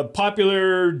 so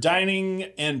popular dining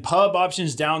and pub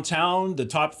options downtown. The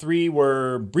top three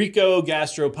were Brico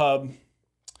Gastropub,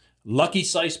 Lucky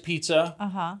Slice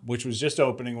Pizza, which was just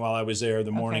opening while I was there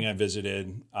the morning I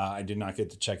visited. I did not get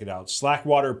to check it out.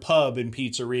 Slackwater Pub and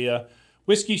Pizzeria,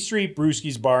 Whiskey Street,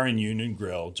 Brewski's Bar, and Union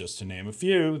Grill, just to name a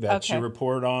few. That's your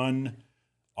report on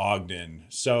Ogden.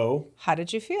 So How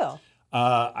did you feel?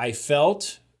 I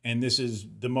felt, and this is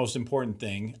the most important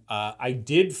thing, I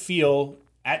did feel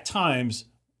at times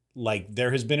like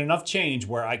there has been enough change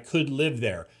where I could live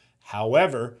there.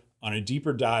 However, on a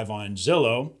deeper dive on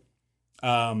Zillow,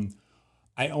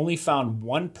 I only found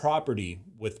one property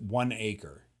with 1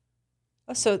 acre.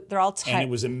 Oh, so they're all tight. And it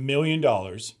was $1 million.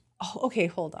 Oh, okay,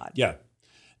 hold on. Yeah.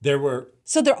 There were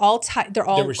So they're all tight. They're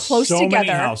all there were close so together.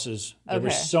 many houses. There were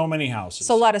Okay. so many houses.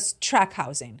 So a lot of track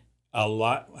housing. A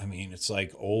lot. I mean, it's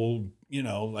like old,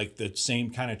 like the same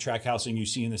kind of track housing you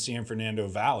see in the San Fernando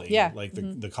Valley. Yeah. Like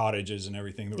the cottages and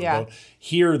everything that were Yeah. built.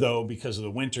 Here, though, because of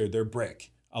the winter, they're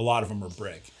brick. A lot of them are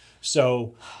brick.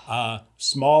 So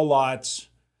small lots,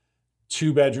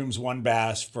 2 bedrooms, 1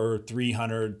 bath for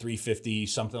 $300, $350,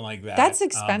 something like that. That's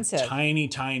expensive.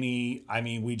 Tiny. I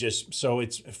mean, so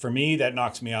it's, for me, that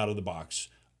knocks me out of the box.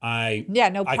 No I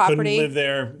couldn't property. live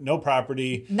there, no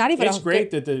property. Not even It's a great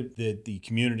that the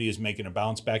community is making a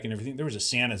bounce back and everything. There was a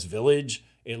Santa's Village.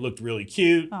 It looked really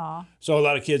cute. Aw. So a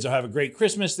lot of kids will have a great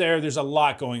Christmas there. There's a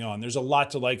lot going on. There's a lot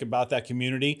to like about that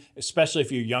community, especially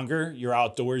if you're younger, you're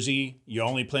outdoorsy. You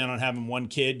only plan on having 1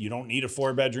 kid. You don't need a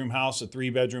 4-bedroom house, a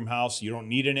 3-bedroom house. You don't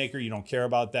need an acre. You don't care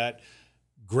about that.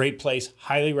 Great place.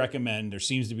 Highly recommend. There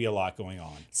seems to be a lot going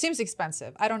on. Seems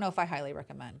expensive. I don't know if I highly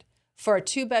recommend. For a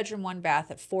 2-bedroom, 1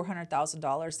 bath at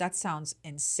 $400,000, that sounds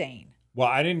insane. Well,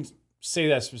 I didn't say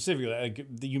that specifically. Like,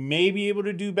 you may be able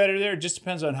to do better there. It just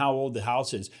depends on how old the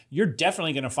house is. You're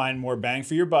definitely going to find more bang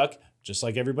for your buck, just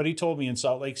like everybody told me in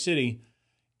Salt Lake City,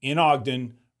 in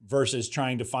Ogden, versus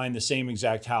trying to find the same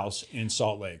exact house in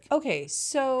Salt Lake. Okay,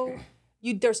 so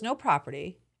there's no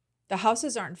property. The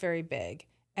houses aren't very big,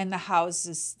 and the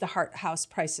house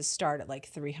prices start at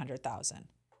like $300,000.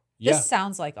 Yeah. This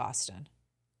sounds like Austin.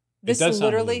 It This does sound a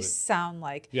literally little bit. sound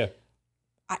like Yeah.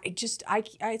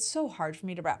 it's so hard for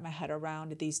me to wrap my head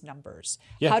around these numbers.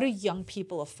 Yeah. How do young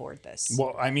people afford this?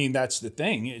 Well, I mean, that's the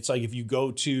thing. It's like if you go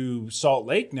to Salt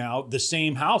Lake now, the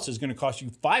same house is going to cost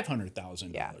you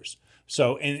 $500,000. Yeah.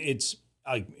 So, and it's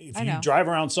like if I you know. drive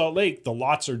around Salt Lake, the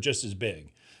lots are just as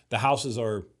big. The houses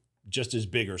are just as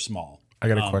big or small. I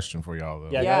got a question for y'all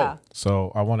though. Yeah. Yeah.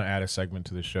 So I want to add a segment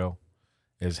to the show.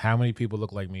 Is how many people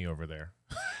look like me over there?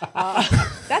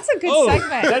 That's a good Oh,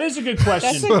 segment. that is a good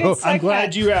question. That's a good I'm segment.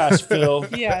 glad you asked, Phil.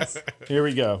 Yes. Here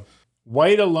we go.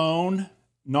 White alone,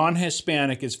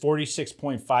 non-Hispanic is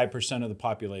 46.5% of the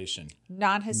population.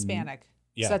 Non-Hispanic.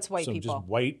 Yeah. So that's white so people. Just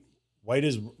white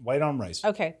is white on rice.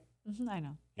 Okay. I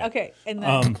know. Yeah. Okay. And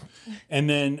then, And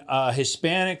then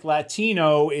Hispanic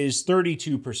Latino is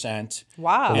 32%.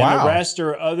 wow. And Wow. the rest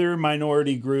are other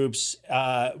minority groups.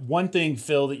 One thing,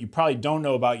 Phil, that you probably don't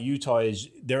know about Utah is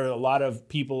there are a lot of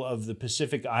people of the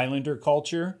Pacific Islander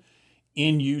culture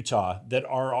in Utah that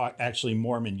are actually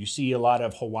Mormon. You see a lot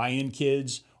of Hawaiian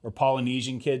kids or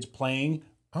Polynesian kids playing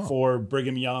for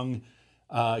Brigham Young,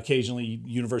 occasionally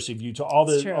University of Utah, all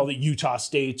It's true. the Utah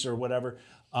states or whatever.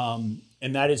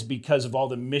 And that is because of all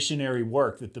the missionary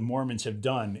work that the Mormons have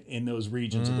done in those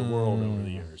regions of the world over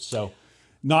the years. So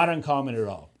not uncommon at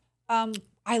all.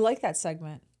 I like that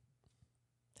segment.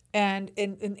 And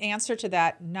in answer to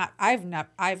that, I've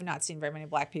not seen very many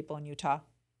black people in Utah.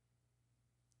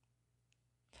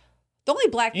 The only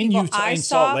black In people Utah- I in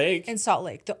saw Salt Lake? in Salt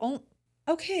Lake.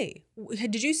 Okay.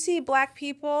 Did you see black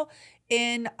people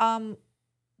in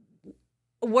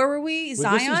where were we?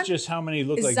 Well, Zion? this is just how many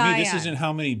look like me. This Zion. isn't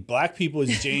how many black people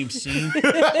has James seen.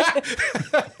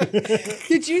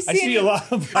 Did you see? I see a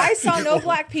lot of black I saw no people.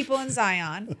 black people in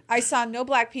Zion. I saw no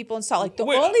black people in Salt Lake. The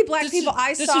Wait, only black this people is,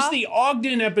 I This saw. is the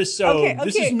Ogden episode.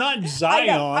 This is not Zion.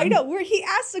 I know. Where he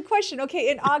asked the question.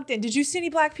 Okay, in Ogden, did you see any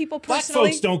black people Black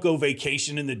personally? folks don't go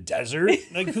vacation in the desert.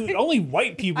 Like only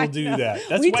white people do know. that.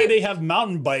 That's We why do- they have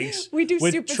mountain bikes. we do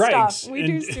with stupid trikes stuff. We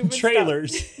do and stupid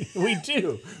trailers. We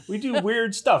do. We do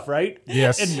weird stuff, right?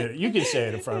 Yes. Admit it. You can say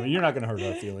it in front of me. You're not going to hurt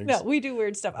our feelings. No, we do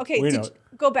weird stuff. Okay, We know it.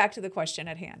 go back to the question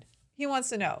at hand. He wants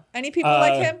to know. Any people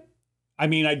like him? I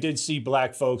mean, I did see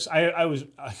black folks. I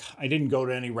didn't go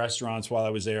to any restaurants while I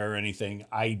was there or anything.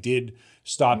 I did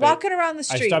stop Walking around the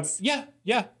I streets. stopped.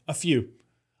 Yeah, a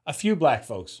few black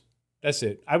folks. That's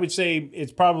it. I would say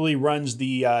it probably runs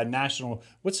the national.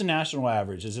 What's the national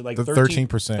average? Is it like The 13%?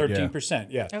 13%, yeah. 13%.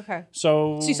 Yeah. Okay.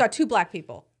 So So you saw 2 black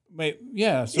people. so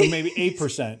maybe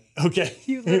 8%. Okay.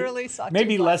 You literally saw 2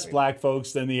 maybe black less people. black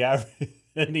folks than the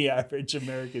average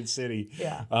American city.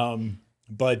 Yeah.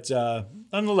 But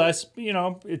nonetheless,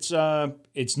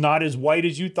 it's not as white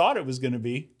as you thought it was going to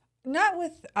be. Not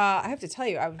with, I have to tell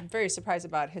you, I'm very surprised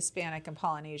about Hispanic and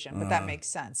Polynesian, but that makes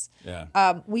sense. Yeah.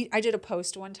 I did a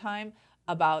post one time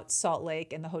about Salt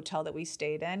Lake and the hotel that we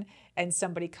stayed in, and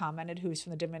somebody commented who's from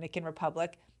the Dominican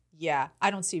Republic, Yeah, I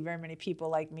don't see very many people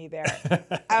like me there.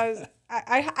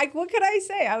 I what could I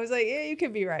say? I was like, yeah, you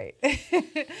could be right.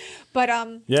 But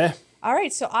Yeah. all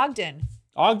right, so Ogden.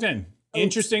 Ogden,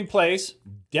 interesting place.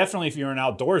 Definitely if you're an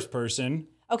outdoors person.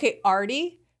 Okay,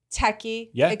 arty, techie,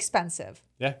 Yeah. expensive.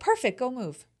 Yeah. Perfect, go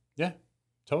move. Yeah,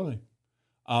 totally.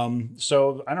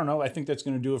 So I don't know. I think that's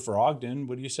going to do it for Ogden.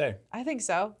 What do you say? I think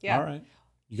so. Yeah. All right.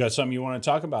 You got something you want to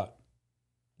talk about?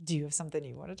 Do you have something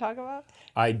you want to talk about?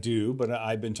 I do, but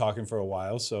I've been talking for a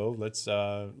while, so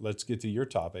let's get to your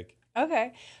topic.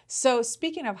 Okay. So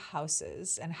speaking of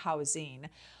houses and housing,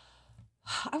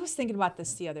 I was thinking about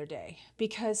this the other day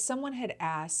because someone had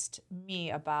asked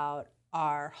me about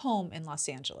our home in Los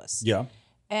Angeles. Yeah.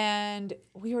 And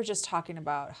we were just talking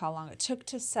about how long it took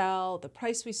to sell, the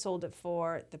price we sold it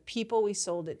for, the people we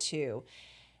sold it to.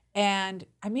 And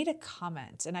I made a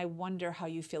comment, and I wonder how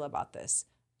you feel about this.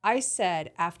 I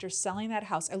said, after selling that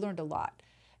house, I learned a lot.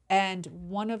 And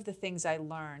one of the things I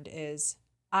learned is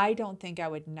I don't think I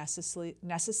would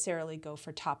necessarily go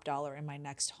for top dollar in my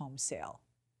next home sale.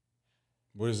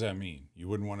 What does that mean? You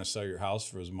wouldn't want to sell your house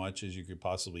for as much as you could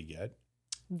possibly get?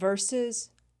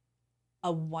 Versus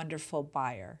a wonderful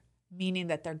buyer, meaning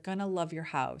that they're going to love your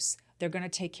house. They're going to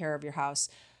take care of your house.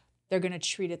 They're going to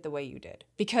treat it the way you did.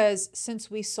 Because since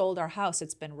we sold our house,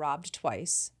 it's been robbed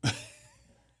twice.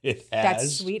 It That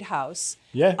has. sweet house.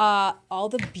 Yeah. All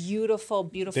the beautiful,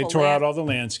 beautiful They tore out all the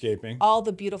landscaping. all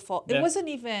the beautiful. Yeah. It wasn't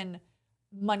even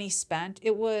money spent.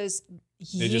 It was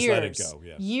They years. just let it go,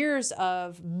 yeah. Years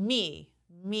of me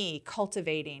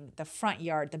cultivating the front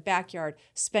yard, the backyard,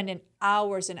 spending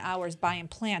hours and hours buying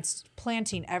plants,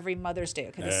 planting every Mother's Day.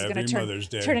 Okay, this is Every going to Mother's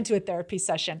Day. turn into a therapy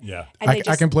session. Yeah. And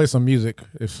I can play some music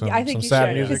if some, I think some you sad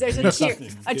should, because music. there's a tear.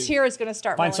 Something. A tear is going to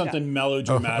start. Find rolling down. something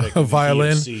melodramatic. A in the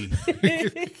violin.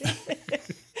 DMC.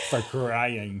 Start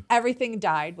crying. Everything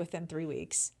died within 3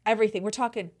 weeks. Everything. We're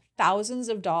talking thousands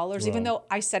of dollars, even though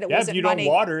I said it Yeah, wasn't if you money.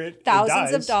 don't water it,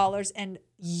 Thousands it of dies. dollars and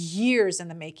years in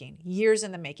the making. Years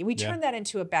in the making. We Yeah. turned that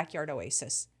into a backyard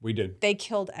oasis. We did. They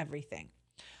killed everything.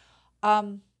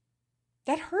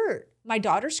 That hurt. My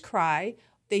daughters cry.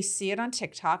 They see it on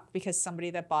TikTok because somebody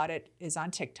that bought it is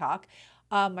on TikTok.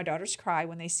 My daughters cry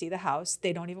when they see the house.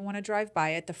 They don't even want to drive by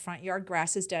it. The front yard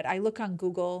grass is dead. I look on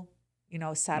Google,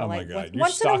 satellite. God. You're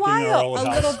Once in a stalking our while, old a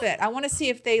house. little bit. I want to see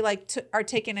if they are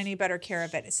taking any better care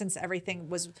of it since everything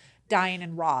was dying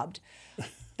and robbed.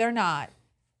 They're not.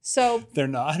 So They're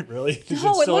not really. Is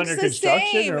no, it it still looks under the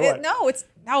construction same. or what?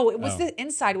 It was Oh. the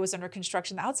inside was under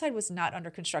construction. The outside was not under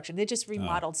construction. They just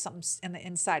remodeled something in the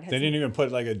inside. They didn't even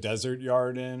put like a desert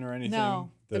yard in or anything. No,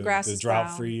 the grass the is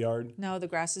drought-free brown. yard. No, the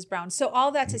grass is brown. So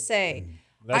all that to say,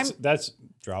 That's it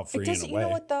drought-free in doesn't. a You know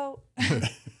way. what though?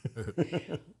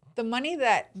 The money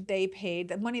that they paid,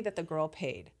 the money that the girl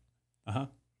paid, Uh-huh.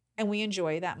 and we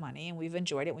enjoy that money, and we've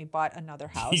enjoyed it. We bought another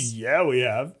house. Yeah, we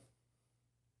have.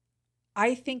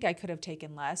 I think I could have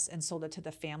taken less and sold it to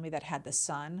the family that had the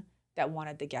son that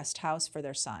wanted the guest house for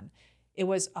their son. It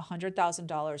was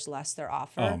 $100,000 less their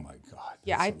offer. Oh my God.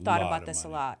 Yeah, that's I a thought lot about of this a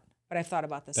money. lot, but I've thought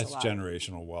about this That's a lot.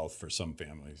 generational wealth for some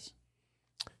families.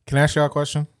 Can I ask y'all a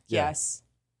question? Yeah. Yes.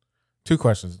 2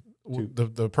 questions. Two.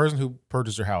 The person who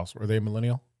purchased your house, were they a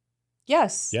millennial?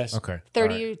 Yes. Yes. Okay.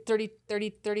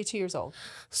 32 years old.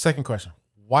 Second question.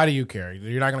 Why do you care?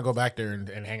 You're not going to go back there and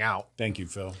hang out. Thank you,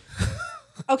 Phil.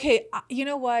 Okay, you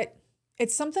know what?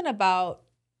 It's something about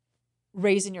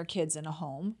raising your kids in a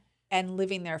home and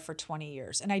living there for 20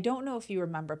 years. And I don't know if you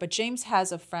remember, but James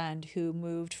has a friend who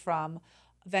moved from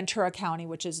Ventura County,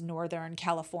 which is Northern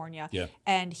California, Yeah.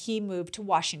 and he moved to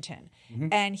Washington.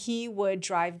 And he would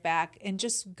drive back and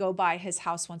just go by his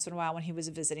house once in a while when he was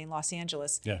visiting Los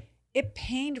Angeles. Yeah. It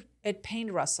pained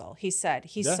Russell. He said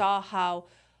he Yeah. saw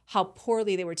how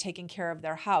poorly they were taking care of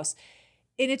their house.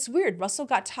 And it's weird. Russell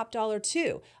got top dollar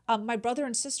too. My brother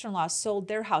and sister-in-law sold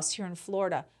their house here in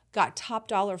Florida, got top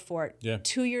dollar for it. Yeah.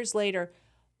 2 years later,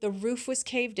 the roof was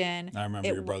caved in. I remember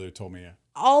your brother told me. Yeah.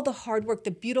 All the hard work,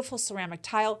 the beautiful ceramic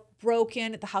tile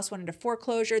broken. The house went into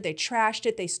foreclosure. They trashed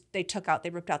it. They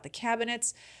ripped out the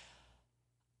cabinets.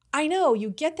 I know you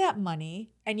get that money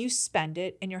and you spend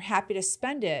it and you're happy to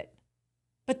spend it.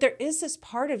 But there is this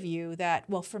part of you that,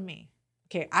 well, for me,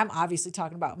 okay, I'm obviously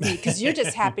talking about me because you're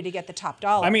just happy to get the top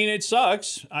dollar. I mean, it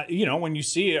sucks, when you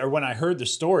see it or when I heard the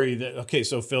story that, okay,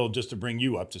 so Phil, just to bring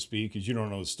you up to speed, because you don't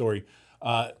know the story,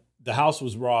 the house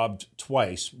was robbed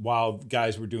twice while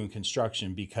guys were doing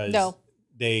construction because No.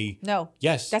 they... No.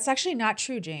 Yes. That's actually not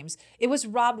true, James. It was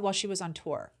robbed while she was on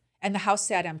tour. And the house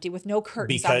sat empty with no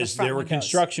curtains on the because front there were windows.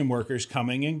 construction workers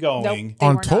coming and going. Nope. They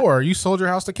On were not. tour, you sold your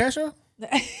house to Kesha?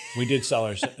 We did sell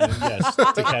our yes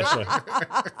to Kesha.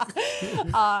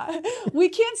 We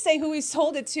can't say who we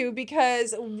sold it to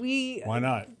because we. Why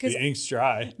not? The ink's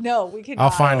dry. No, we cannot.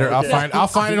 I'll find her. I'll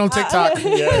find it on TikTok.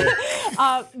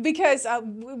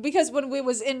 Because when we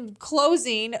was in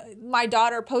closing, my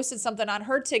daughter posted something on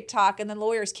her TikTok, and then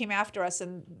lawyers came after us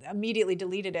and immediately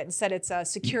deleted it and said it's a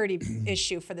security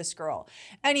issue for this girl.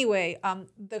 Anyway,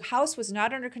 the house was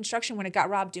not under construction when it got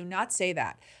robbed. Do not say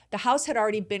that. The house had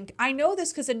already been. I know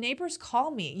this because the neighbors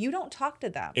call me. You don't talk to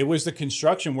them. It was the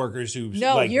construction workers who knew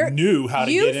how to get in and out of the house.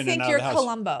 You think you're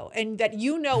Columbo, and that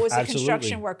you know as the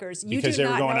construction workers. You because do they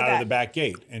were not going know out that. of the back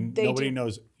gate, and nobody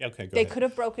knows. Okay, go They ahead. could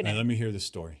have broken it. Let me hear the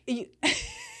story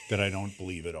that I don't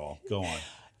believe at all. Go on.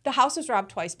 The house was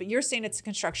robbed twice, but you're saying it's the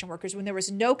construction workers when there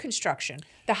was no construction.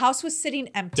 The house was sitting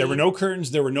empty. There were no curtains.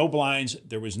 There were no blinds.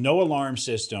 There was no alarm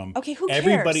system. Okay, who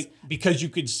cares? Because you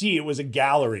could see it was a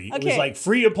gallery. Okay. It was like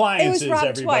free appliances, It was robbed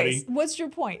everybody. twice. What's your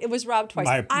point? It was robbed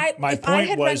twice. My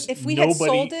point was if we had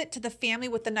sold it to the family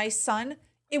with the nice son,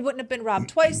 it wouldn't have been robbed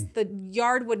twice. The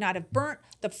yard would not have burnt.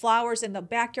 The flowers in the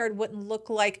backyard wouldn't look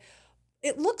like.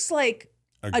 It looks like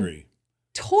Agree.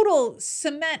 total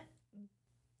cement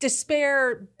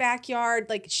despair backyard.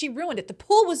 Like she ruined it. The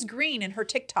pool was green in her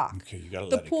TikTok. Okay, you gotta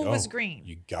let it go. The pool was green.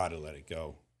 You gotta let it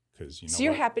go because you know. So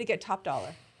you're happy to get top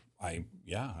dollar. I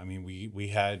mean we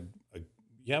had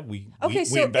we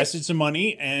so invested some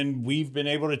money and we've been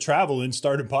able to travel and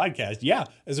start a podcast. Yeah,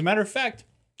 as a matter of fact,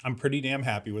 I'm pretty damn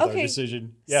happy with our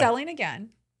decision. Yeah. Selling again.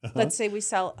 Let's say we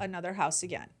sell another house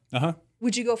again.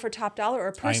 Would you go for top dollar or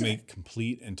a person? I'm a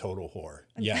complete and total whore.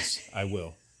 Yes, I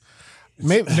will.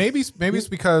 Maybe it's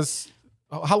because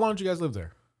how long did you guys live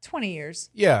there? 20 years.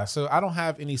 Yeah, so I don't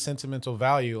have any sentimental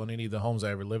value on any of the homes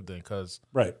I ever lived in because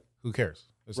who cares?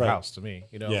 It's a house to me,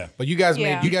 you know. Yeah. But you guys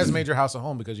made your house a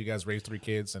home because you guys raised 3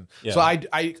 kids, and so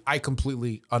I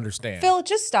completely understand. Phil,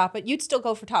 just stop it. You'd still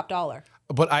go for top dollar.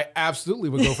 But I absolutely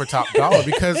would go for top dollar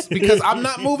because I'm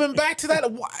not moving back to that.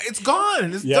 It's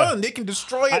gone. It's done. They can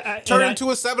destroy it, turn it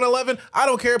into a 7-Eleven. I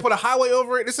don't care. Put a highway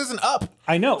over it. This isn't up.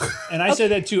 I know. And I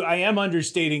said that too. I am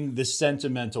understating the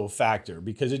sentimental factor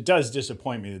because it does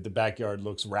disappoint me that the backyard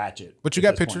looks ratchet. But you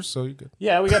got pictures, so you're good.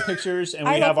 Yeah, we got pictures and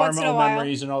we have our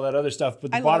memories and all that other stuff.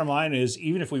 But the bottom line is,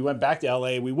 even if we went back to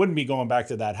LA, we wouldn't be going back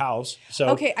to that house. So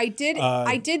okay, I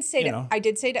did say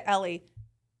to Ellie,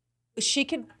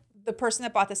 the person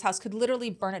that bought this house could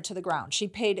literally burn it to the ground. She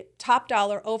paid top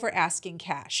dollar over asking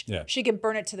cash. Yeah. She could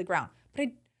burn it to the ground.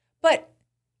 But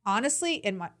honestly,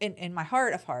 in my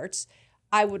heart of hearts,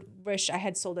 I would wish I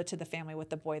had sold it to the family with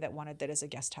the boy that wanted it as a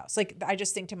guest house. Like I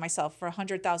just think to myself, for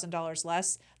 $100,000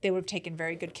 less, they would have taken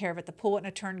very good care of it. The pool wouldn't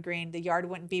have turned green. The yard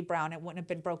wouldn't be brown. It wouldn't have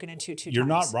been broken into two times. You're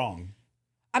not wrong.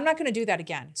 I'm not going to do that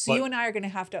again. So you and I are going to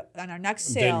have to, on our next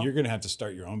sale. Then you're going to have to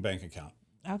start your own bank account.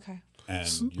 Okay. And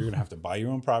you're going to have to buy your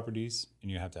own properties and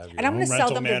you have to have your own I'm going to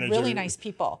sell them manager. to really nice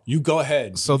people. You go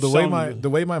ahead. So the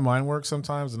way my mind works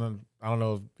sometimes, and I don't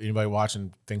know if anybody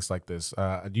watching thinks like this.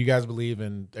 Do you guys believe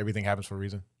in everything happens for a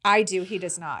reason? I do. He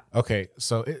does not. Okay.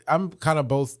 So I'm kind of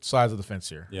both sides of the fence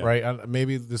here, right?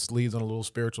 Maybe this leads on a little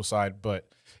spiritual side, but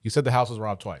you said the house was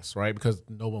robbed twice, right? Because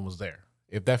no one was there.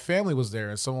 If that family was there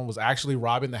and someone was actually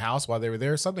robbing the house while they were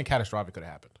there, something catastrophic could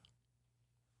have happened.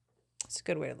 It's a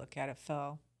good way to look at it,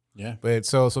 Phil. Yeah. But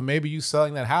so maybe you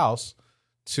selling that house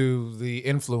to the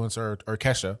influencer or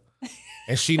Kesha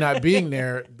and she not being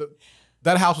there,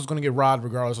 that house was going to get robbed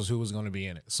regardless of who was going to be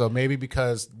in it. So maybe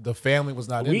because the family was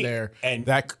not in there, and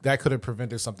that could have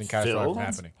prevented something catastrophic from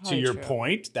happening. To your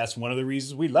point, that's one of the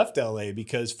reasons we left LA,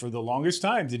 because for the longest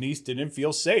time, Denise didn't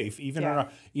feel safe. Even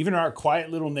in our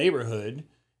quiet little neighborhood,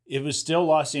 it was still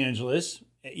Los Angeles.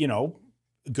 You know,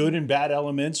 good and bad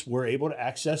elements were able to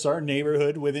access our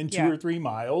neighborhood within 2 or 3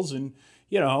 miles. And,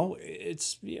 you know,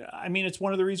 it's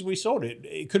one of the reasons we sold it.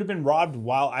 It could have been robbed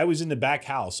while I was in the back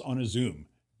house on a Zoom,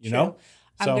 you know?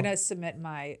 I'm going to submit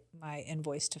my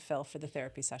invoice to Phil for the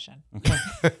therapy session. Okay.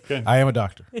 Good. I am a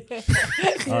doctor.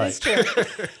 All right. True.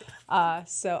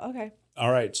 Okay.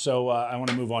 All right. So I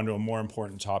want to move on to a more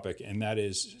important topic, and that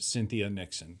is Cynthia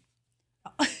Nixon.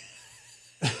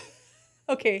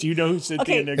 Okay. Do you know who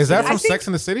Cynthia Nixon is? Is that from Sex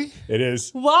and the City? It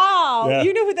is. Wow. Yeah.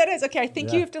 You know who that is. Okay. I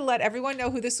think you have to let everyone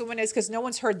know who this woman is because no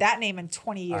one's heard that name in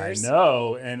 20 years. I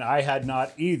know. And I had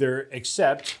not either,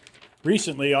 except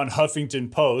recently on Huffington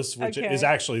Post, which is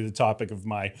actually the topic of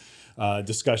my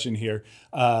discussion here.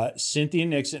 Cynthia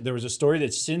Nixon, there was a story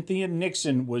that Cynthia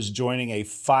Nixon was joining a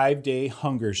 5-day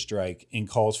hunger strike and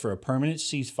calls for a permanent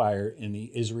ceasefire in the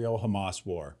Israel-Hamas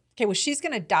war. Okay, well, she's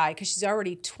going to die because she's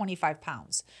already 25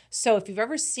 pounds. So if you've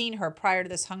ever seen her prior to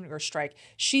this hunger strike,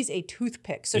 she's a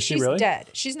toothpick. So Is she she's really? dead.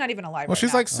 She's not even alive Well, right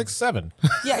she's now. like 6'7".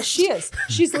 Yeah, she is.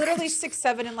 She's literally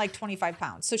 6'7" and like 25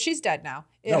 pounds. So she's dead now.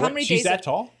 No, wait, she's that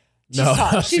tall? She's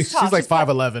tall. she's tall. like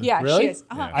 5'11". Yeah, Really? she is.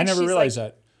 Uh-huh. I And never she's realized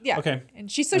like- that. Yeah. Okay.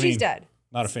 And she's I mean, dead.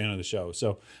 Not a fan of the show.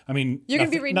 So, I mean, You're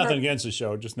gonna be reading nothing her- against the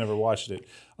show, just never watched it.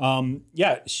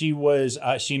 Yeah, she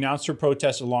announced her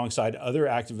protest alongside other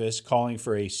activists calling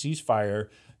for a ceasefire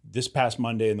this past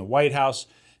Monday in the White House.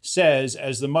 Says,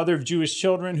 as the mother of Jewish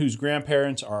children whose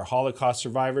grandparents are Holocaust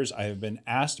survivors, I have been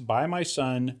asked by my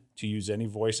son to use any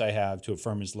voice I have to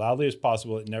affirm as loudly as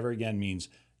possible that never again means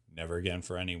never again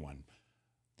for anyone.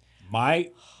 My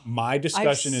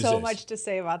discussion I is have so this. much to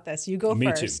say about this. You go Me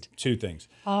first. too. Two things.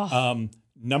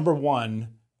 Number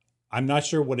one, I'm not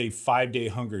sure what a 5-day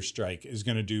hunger strike is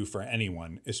going to do for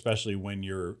anyone, especially when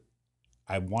you're,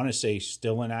 I want to say,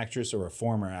 still an actress or a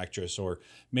former actress, or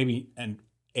maybe an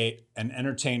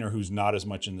entertainer who's not as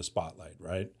much in the spotlight,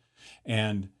 right?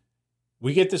 And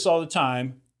we get this all the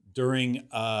time during,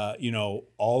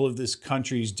 all of this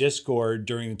country's discord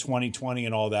during the 2020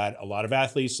 and all that. A lot of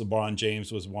athletes, LeBron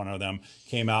James was one of them,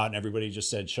 came out and everybody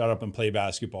just said, shut up and play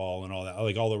basketball and all that,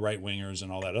 like all the right wingers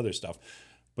and all that other stuff.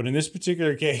 But in this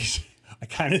particular case, I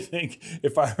kind of think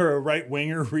if I were a right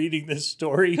winger reading this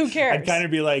story, Who cares? I'd kind of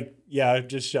be like, yeah,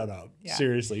 just shut up. Yeah.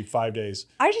 Seriously, 5 days.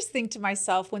 I just think to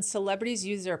myself, when celebrities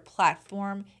use their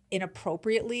platform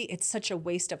inappropriately, it's such a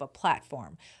waste of a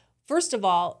platform. First of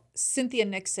all, Cynthia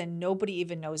Nixon, nobody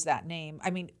even knows that name. I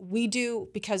mean, we do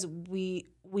because we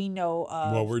know.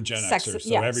 Well, we're Gen Xers,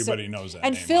 so everybody knows that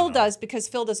and name. Phil does because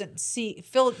Phil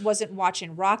wasn't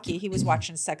watching Rocky. He was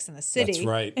watching Sex and the City. That's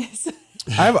right.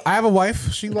 I have a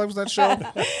wife. She loves that show.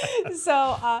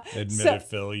 Admit it,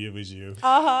 Phil. It was you.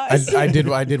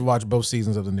 I did watch both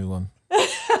seasons of the new one.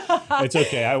 It's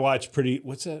okay. I watch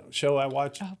what's that show I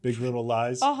watch? Big Little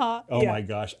Lies. Oh yeah. my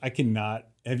gosh. I cannot.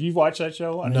 Have you watched that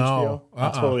show on No. HBO?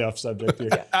 I'm totally off subject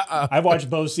here. I've watched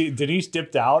both seasons. Denise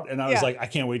dipped out and I was Yeah. like, I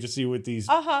can't wait to see what these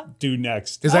do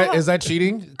next. Is that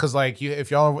cheating? Because like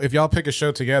if y'all pick a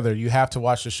show together, you have to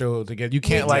watch the show together. You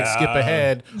can't like skip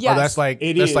ahead. Yes. Or that's like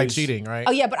It that's like is. cheating, right?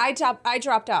 Oh yeah, but I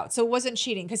dropped out, so it wasn't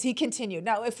cheating because he continued.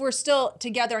 Now, if we're still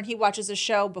together and he watches a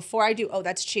show before I do,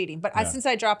 that's cheating. But since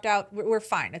I dropped out, we're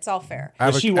fine. It's all fair.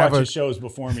 She watches shows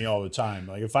before me all the time.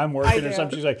 Like if I'm working or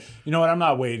something, she's like, you know what? I'm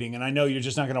not waiting. And I know you're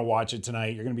just not going to watch it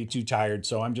tonight. You're going to be too tired.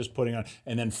 So I'm just putting on.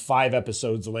 And then 5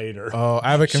 episodes later. Oh,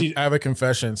 I have a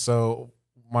confession. So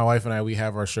my wife and we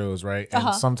have our shows, right?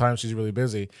 And sometimes she's really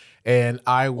busy, and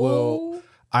I will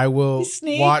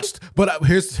Sneak. watch. But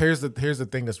here's the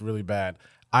thing that's really bad.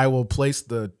 I will place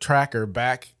the tracker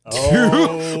back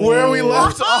to where we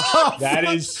left off. That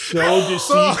is so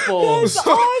deceitful. So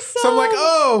I'm like,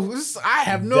 I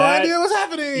have no idea what's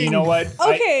happening. You know what?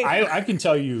 Okay. I can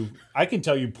tell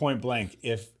you point blank,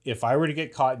 if I were to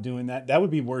get caught doing that, that would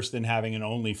be worse than having an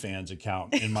OnlyFans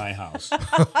account in my house.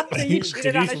 You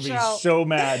cheated on Denise the would be show. so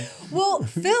mad. Well,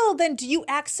 Phil, then do you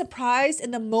act surprised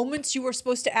in the moments you were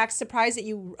supposed to act surprised that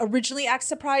you originally act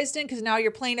surprised in because now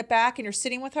you're playing it back and you're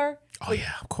sitting with her? Oh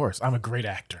yeah, of course. I'm a great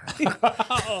actor.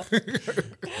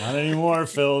 Not anymore,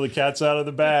 Phil. The cat's out of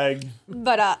the bag.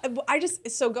 But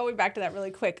going back to that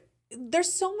really quick,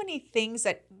 there's so many things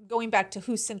that going back to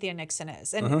who Cynthia Nixon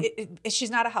is, and she's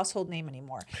not a household name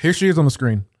anymore. Here she is on the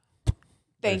screen.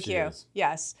 Thank she you. is.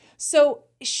 Yes. So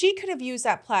she could have used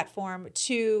that platform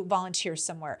to volunteer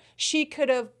somewhere. She could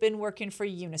have been working for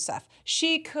UNICEF.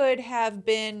 She could have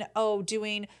been,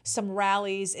 doing some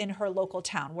rallies in her local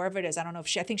town, wherever it is. I don't know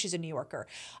if I think she's a New Yorker.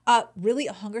 Really,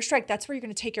 a hunger strike, that's where you're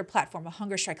going to take your platform, a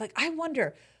hunger strike. Like, I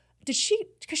wonder, because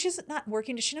she's not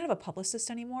working, does she not have a publicist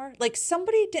anymore? Like,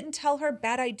 somebody didn't tell her,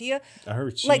 bad idea. I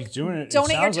heard she's Like, doing it.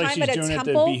 donate It your sounds like time she's at a doing it at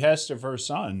temple. the behest of her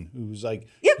son, who's like,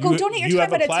 Yeah, go donate you your have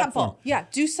time at a platform. temple. Yeah,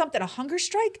 do something. A hunger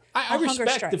strike? I A hunger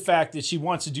respect strike. the fact that she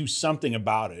wants to do something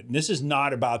about it. And this is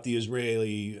not about the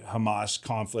Israeli-Hamas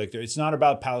conflict. It's not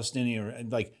about Palestinian.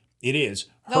 Like, it is.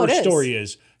 No, it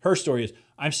is. Her story is.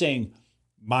 I'm saying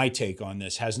my take on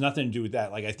this has nothing to do with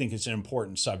that. Like, I think it's an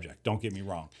important subject. Don't get me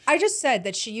wrong. I just said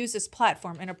that she used this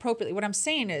platform inappropriately. What I'm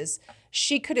saying is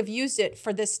she could have used it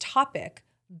for this topic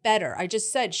better. I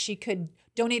just said she could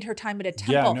donate her time at a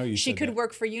temple. Yeah, I know you she said could that.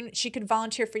 work for she could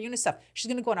volunteer for UNICEF. She's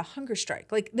going to go on a hunger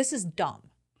strike. Like, this is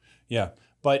dumb. Yeah.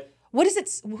 But What is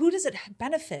it? Who does it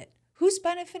benefit? Who's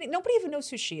benefiting? Nobody even knows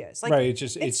who she is. Like, right,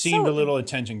 it seemed so- a little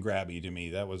attention grabby to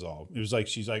me. That was all. It was like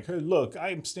she's like, hey, look,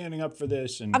 I'm standing up for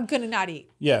this, and I'm going to not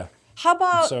eat. yeah, How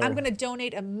about So- I'm going to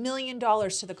donate $1 million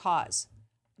to the cause?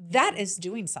 That is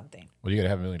doing something. Well, you gotta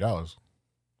have $1 million.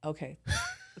 Okay.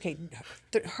 Okay.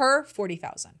 Her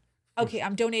 40,000. okay,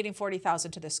 I'm donating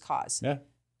 40,000 to this cause. Yeah.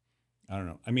 I don't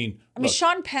know. I mean, I mean,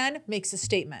 Sean Penn makes a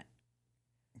statement.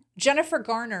 Jennifer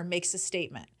Garner makes a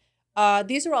statement.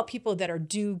 These are all people that are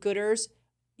do-gooders.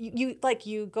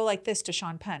 You go like this to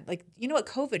Sean Penn. Like, you know what,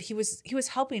 COVID, he was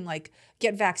helping like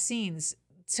get vaccines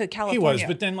to California. he was,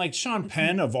 but then like Sean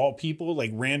Penn of all people,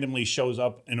 like randomly shows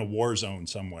up in a war zone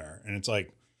somewhere. And it's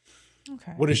like,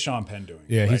 Okay. what is Sean Penn doing?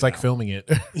 Yeah, he's right like now? filming it.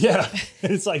 Yeah.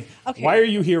 It's like, Okay. why are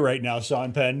you here right now,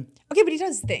 Sean Penn? Okay, but he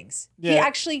does things. He Yeah.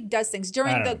 actually does things. I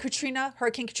During don't the know.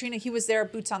 Hurricane Katrina, he was there,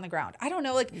 boots on the ground. I don't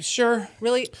know, like Sure.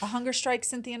 really a hunger strike,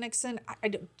 Cynthia Nixon.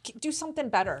 Do something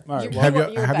better. All right, You- well- you-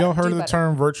 Have you're y'all better. heard Do of the better.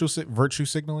 term virtue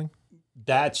signaling?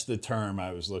 That's the term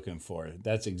I was looking for.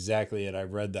 That's exactly it.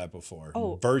 I've read that before.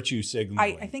 Oh. Virtue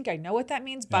signaling. I think I know what that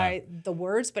means by the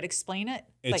words, but explain it.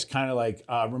 It's kind of like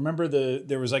remember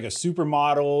there was like a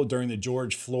supermodel during the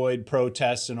George Floyd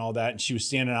protests and all that, and she was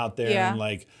standing out there Yeah. in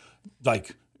like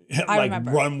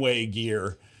remember. runway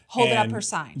gear, Holding up and- her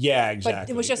sign. Yeah, exactly. But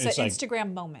it was just It's an like-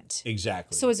 Instagram moment.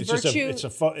 Exactly. So it's just virtue-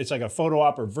 it's like a photo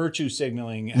op or virtue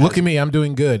signaling. Look at me, I'm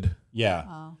doing good. Yeah.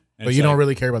 Oh. And But it's you don't like-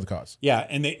 really care about the cause. Yeah,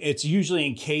 and it's usually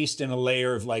encased in a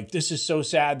layer of like, this is so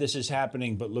sad, this is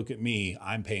happening, but look at me,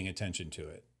 I'm paying attention to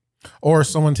it. Or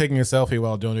someone taking a selfie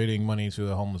while donating money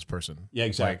to a homeless person. Yeah,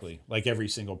 exactly. Like every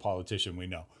single politician we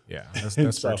know. Yeah,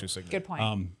 that's So- virtue signaling. Good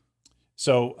point.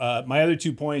 So my other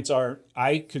 2 points are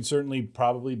I could certainly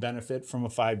probably benefit from a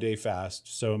 5-day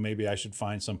fast. So maybe I should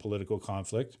find some political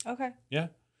conflict. Okay. Yeah,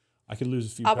 I could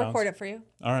lose a few I'll pounds. record it for you.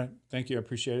 All right. Thank you. I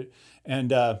appreciate it. And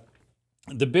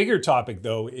the bigger topic,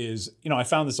 though, is, I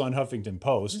found this on Huffington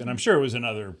Post, and I'm sure it was in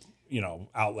other,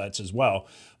 outlets as well.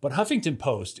 But Huffington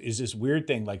Post is this weird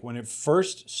thing. Like when it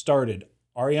first started,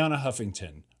 Ariana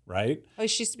Huffington, right? Oh,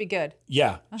 she used to be good.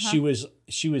 Yeah, she was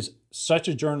such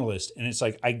a journalist, and it's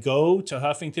like I go to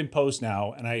Huffington Post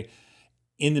now, and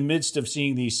in the midst of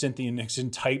seeing these Cynthia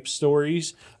Nixon type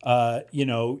stories,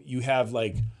 you have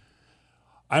like,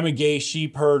 I'm a gay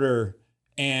sheep herder,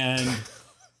 and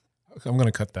I'm going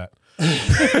to cut that.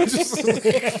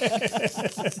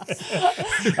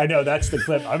 I know that's the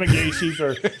clip. I'm a gay sheep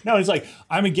herder. No, it's like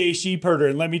I'm a gay sheep herder,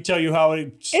 and let me tell you how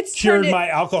It's cured turned my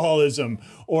alcoholism.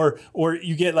 Or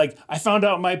you get like, I found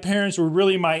out my parents were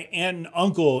really my aunt and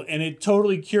uncle, and it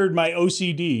totally cured my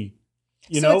OCD.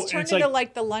 You so know, it's And turned it's into like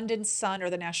like the London Sun or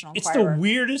the National it's Enquirer. the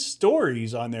weirdest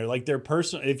stories on there. Like their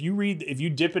personal. If you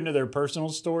dip into their personal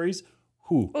stories,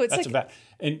 it's that's like- a bad.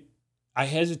 And I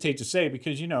hesitate to say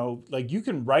because like you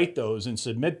can write those and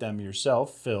submit them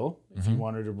yourself, Phil. If you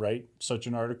wanted to write such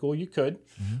an article, you could.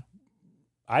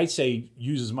 I say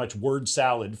use as much word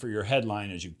salad for your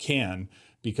headline as you can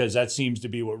because that seems to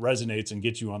be what resonates and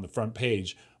gets you on the front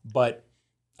page. But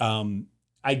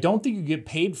I don't think you get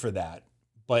paid for that.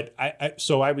 But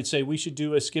so I would say we should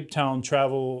do a Skiptown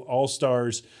Travel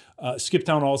All-Stars,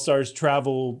 Skiptown All-Stars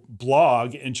travel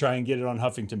blog and try and get it on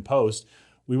Huffington Post.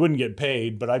 We wouldn't get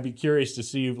paid, but I'd be curious to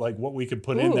see like what we could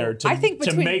put in Ooh, there I think to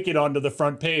between- make it onto the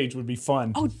front page would be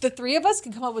fun. Oh, the three of us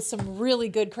can come up with some really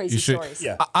good, crazy You should. stories.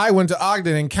 Yeah. I went to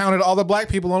Ogden and counted all the black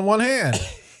people on one hand.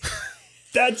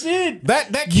 That's it.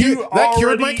 That You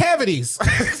cured my already- cavities.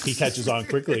 He catches on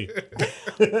quickly.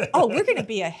 Oh, we're going to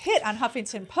be a hit on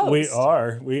Huffington Post.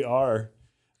 We are.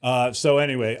 So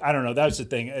anyway, I don't know. That's the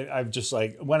thing. I've just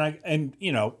like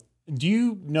do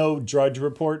you know Drudge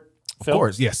Report, Phil? Of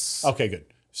course, yes. Okay, good.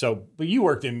 So, but you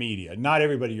worked in media. Not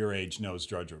everybody your age knows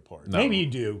Drudge Report. No. Maybe you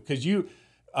do because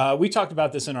we talked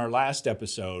about this in our last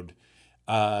episode.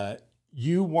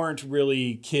 You weren't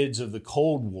really kids of the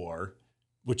Cold War,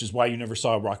 which is why you never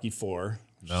saw Rocky IV.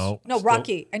 No. No,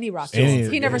 Rocky. Any Rocky. Any-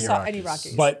 He never any saw Rockies. any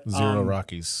Rockies. But Zero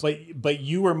Rockies. But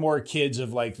you were more kids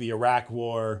of like the Iraq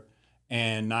War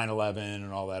and 9/11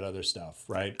 and all that other stuff,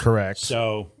 right? Correct.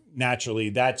 So naturally,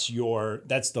 that's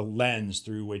the lens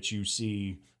through which you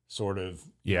see sort of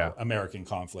American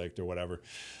conflict or whatever.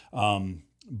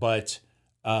 But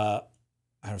I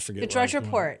forget The Drudge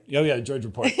Report. Oh yeah, the Drudge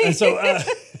Report. And so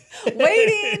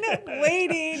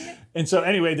Waiting. and so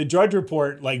anyway, the Drudge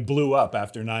Report like blew up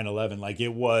after 9/11. Like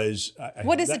it was.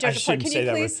 What is the Drudge I Report? shouldn't Can say you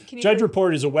that please- word. can you Drudge please-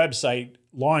 Report is a website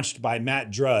launched by Matt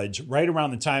Drudge right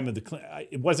around the time of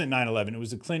it wasn't 9/11. It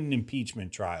was the Clinton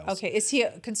impeachment trials. Okay, is he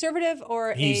a conservative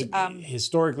or He's a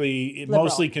historically liberal?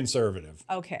 mostly conservative.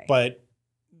 Okay. But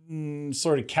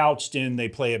sort of couched in they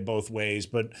play it both ways,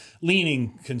 but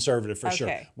leaning conservative for sure.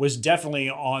 Okay. Was definitely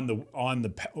on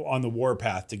the war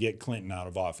path to get Clinton out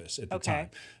of office at the Okay. time.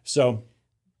 So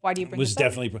why do you bring was this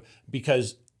up? definitely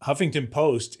because Huffington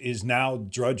Post is now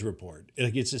Drudge Report.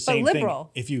 Like it's the same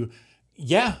liberal. thing.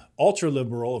 Yeah, ultra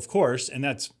liberal, of course, and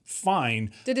that's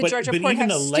fine. Did the Drudge Report even have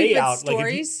the stupid layout,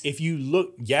 stories? Like if you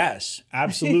look, yes,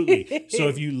 absolutely. So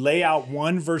if you lay out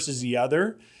one versus the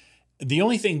other, the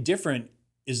only thing different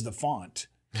is the font.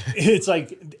 It's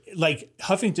like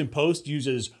Huffington Post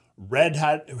uses red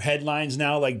hat headlines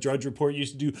now, like Drudge Report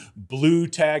used to do, blue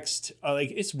text.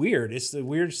 Like it's weird. It's the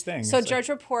weirdest thing. So it's Drudge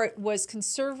Report was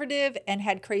conservative and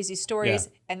had crazy stories,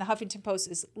 Yeah. and the Huffington Post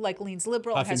is leans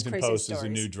liberal and has Huffington crazy Post stories. is a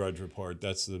new Drudge Report.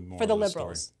 That's the more for the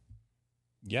liberals.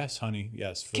 Yes, honey.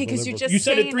 Yes, for Okay, the because you're liberals. just You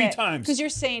said saying it 3 times. Because you're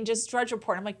saying just Drudge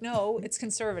Report. I'm like, no, it's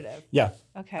conservative. Yeah.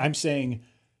 Okay. I'm saying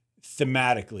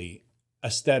thematically,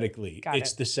 aesthetically, Got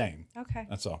it's it. the same. Okay.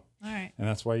 That's all. All right. And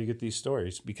that's why you get these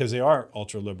stories, because they are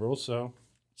ultra liberal. So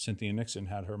Cynthia Nixon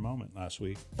had her moment last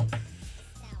week.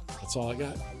 That's all I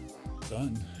got.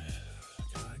 Done.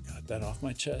 I got that off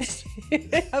my chest.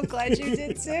 I'm glad you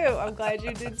did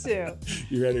too.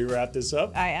 You ready to wrap this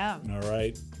up? I am. All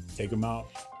right. Take them out.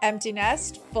 Empty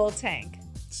nest, full tank.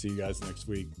 See you guys next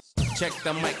week. Check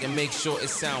the mic and make sure it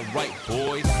sound right,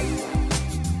 boys.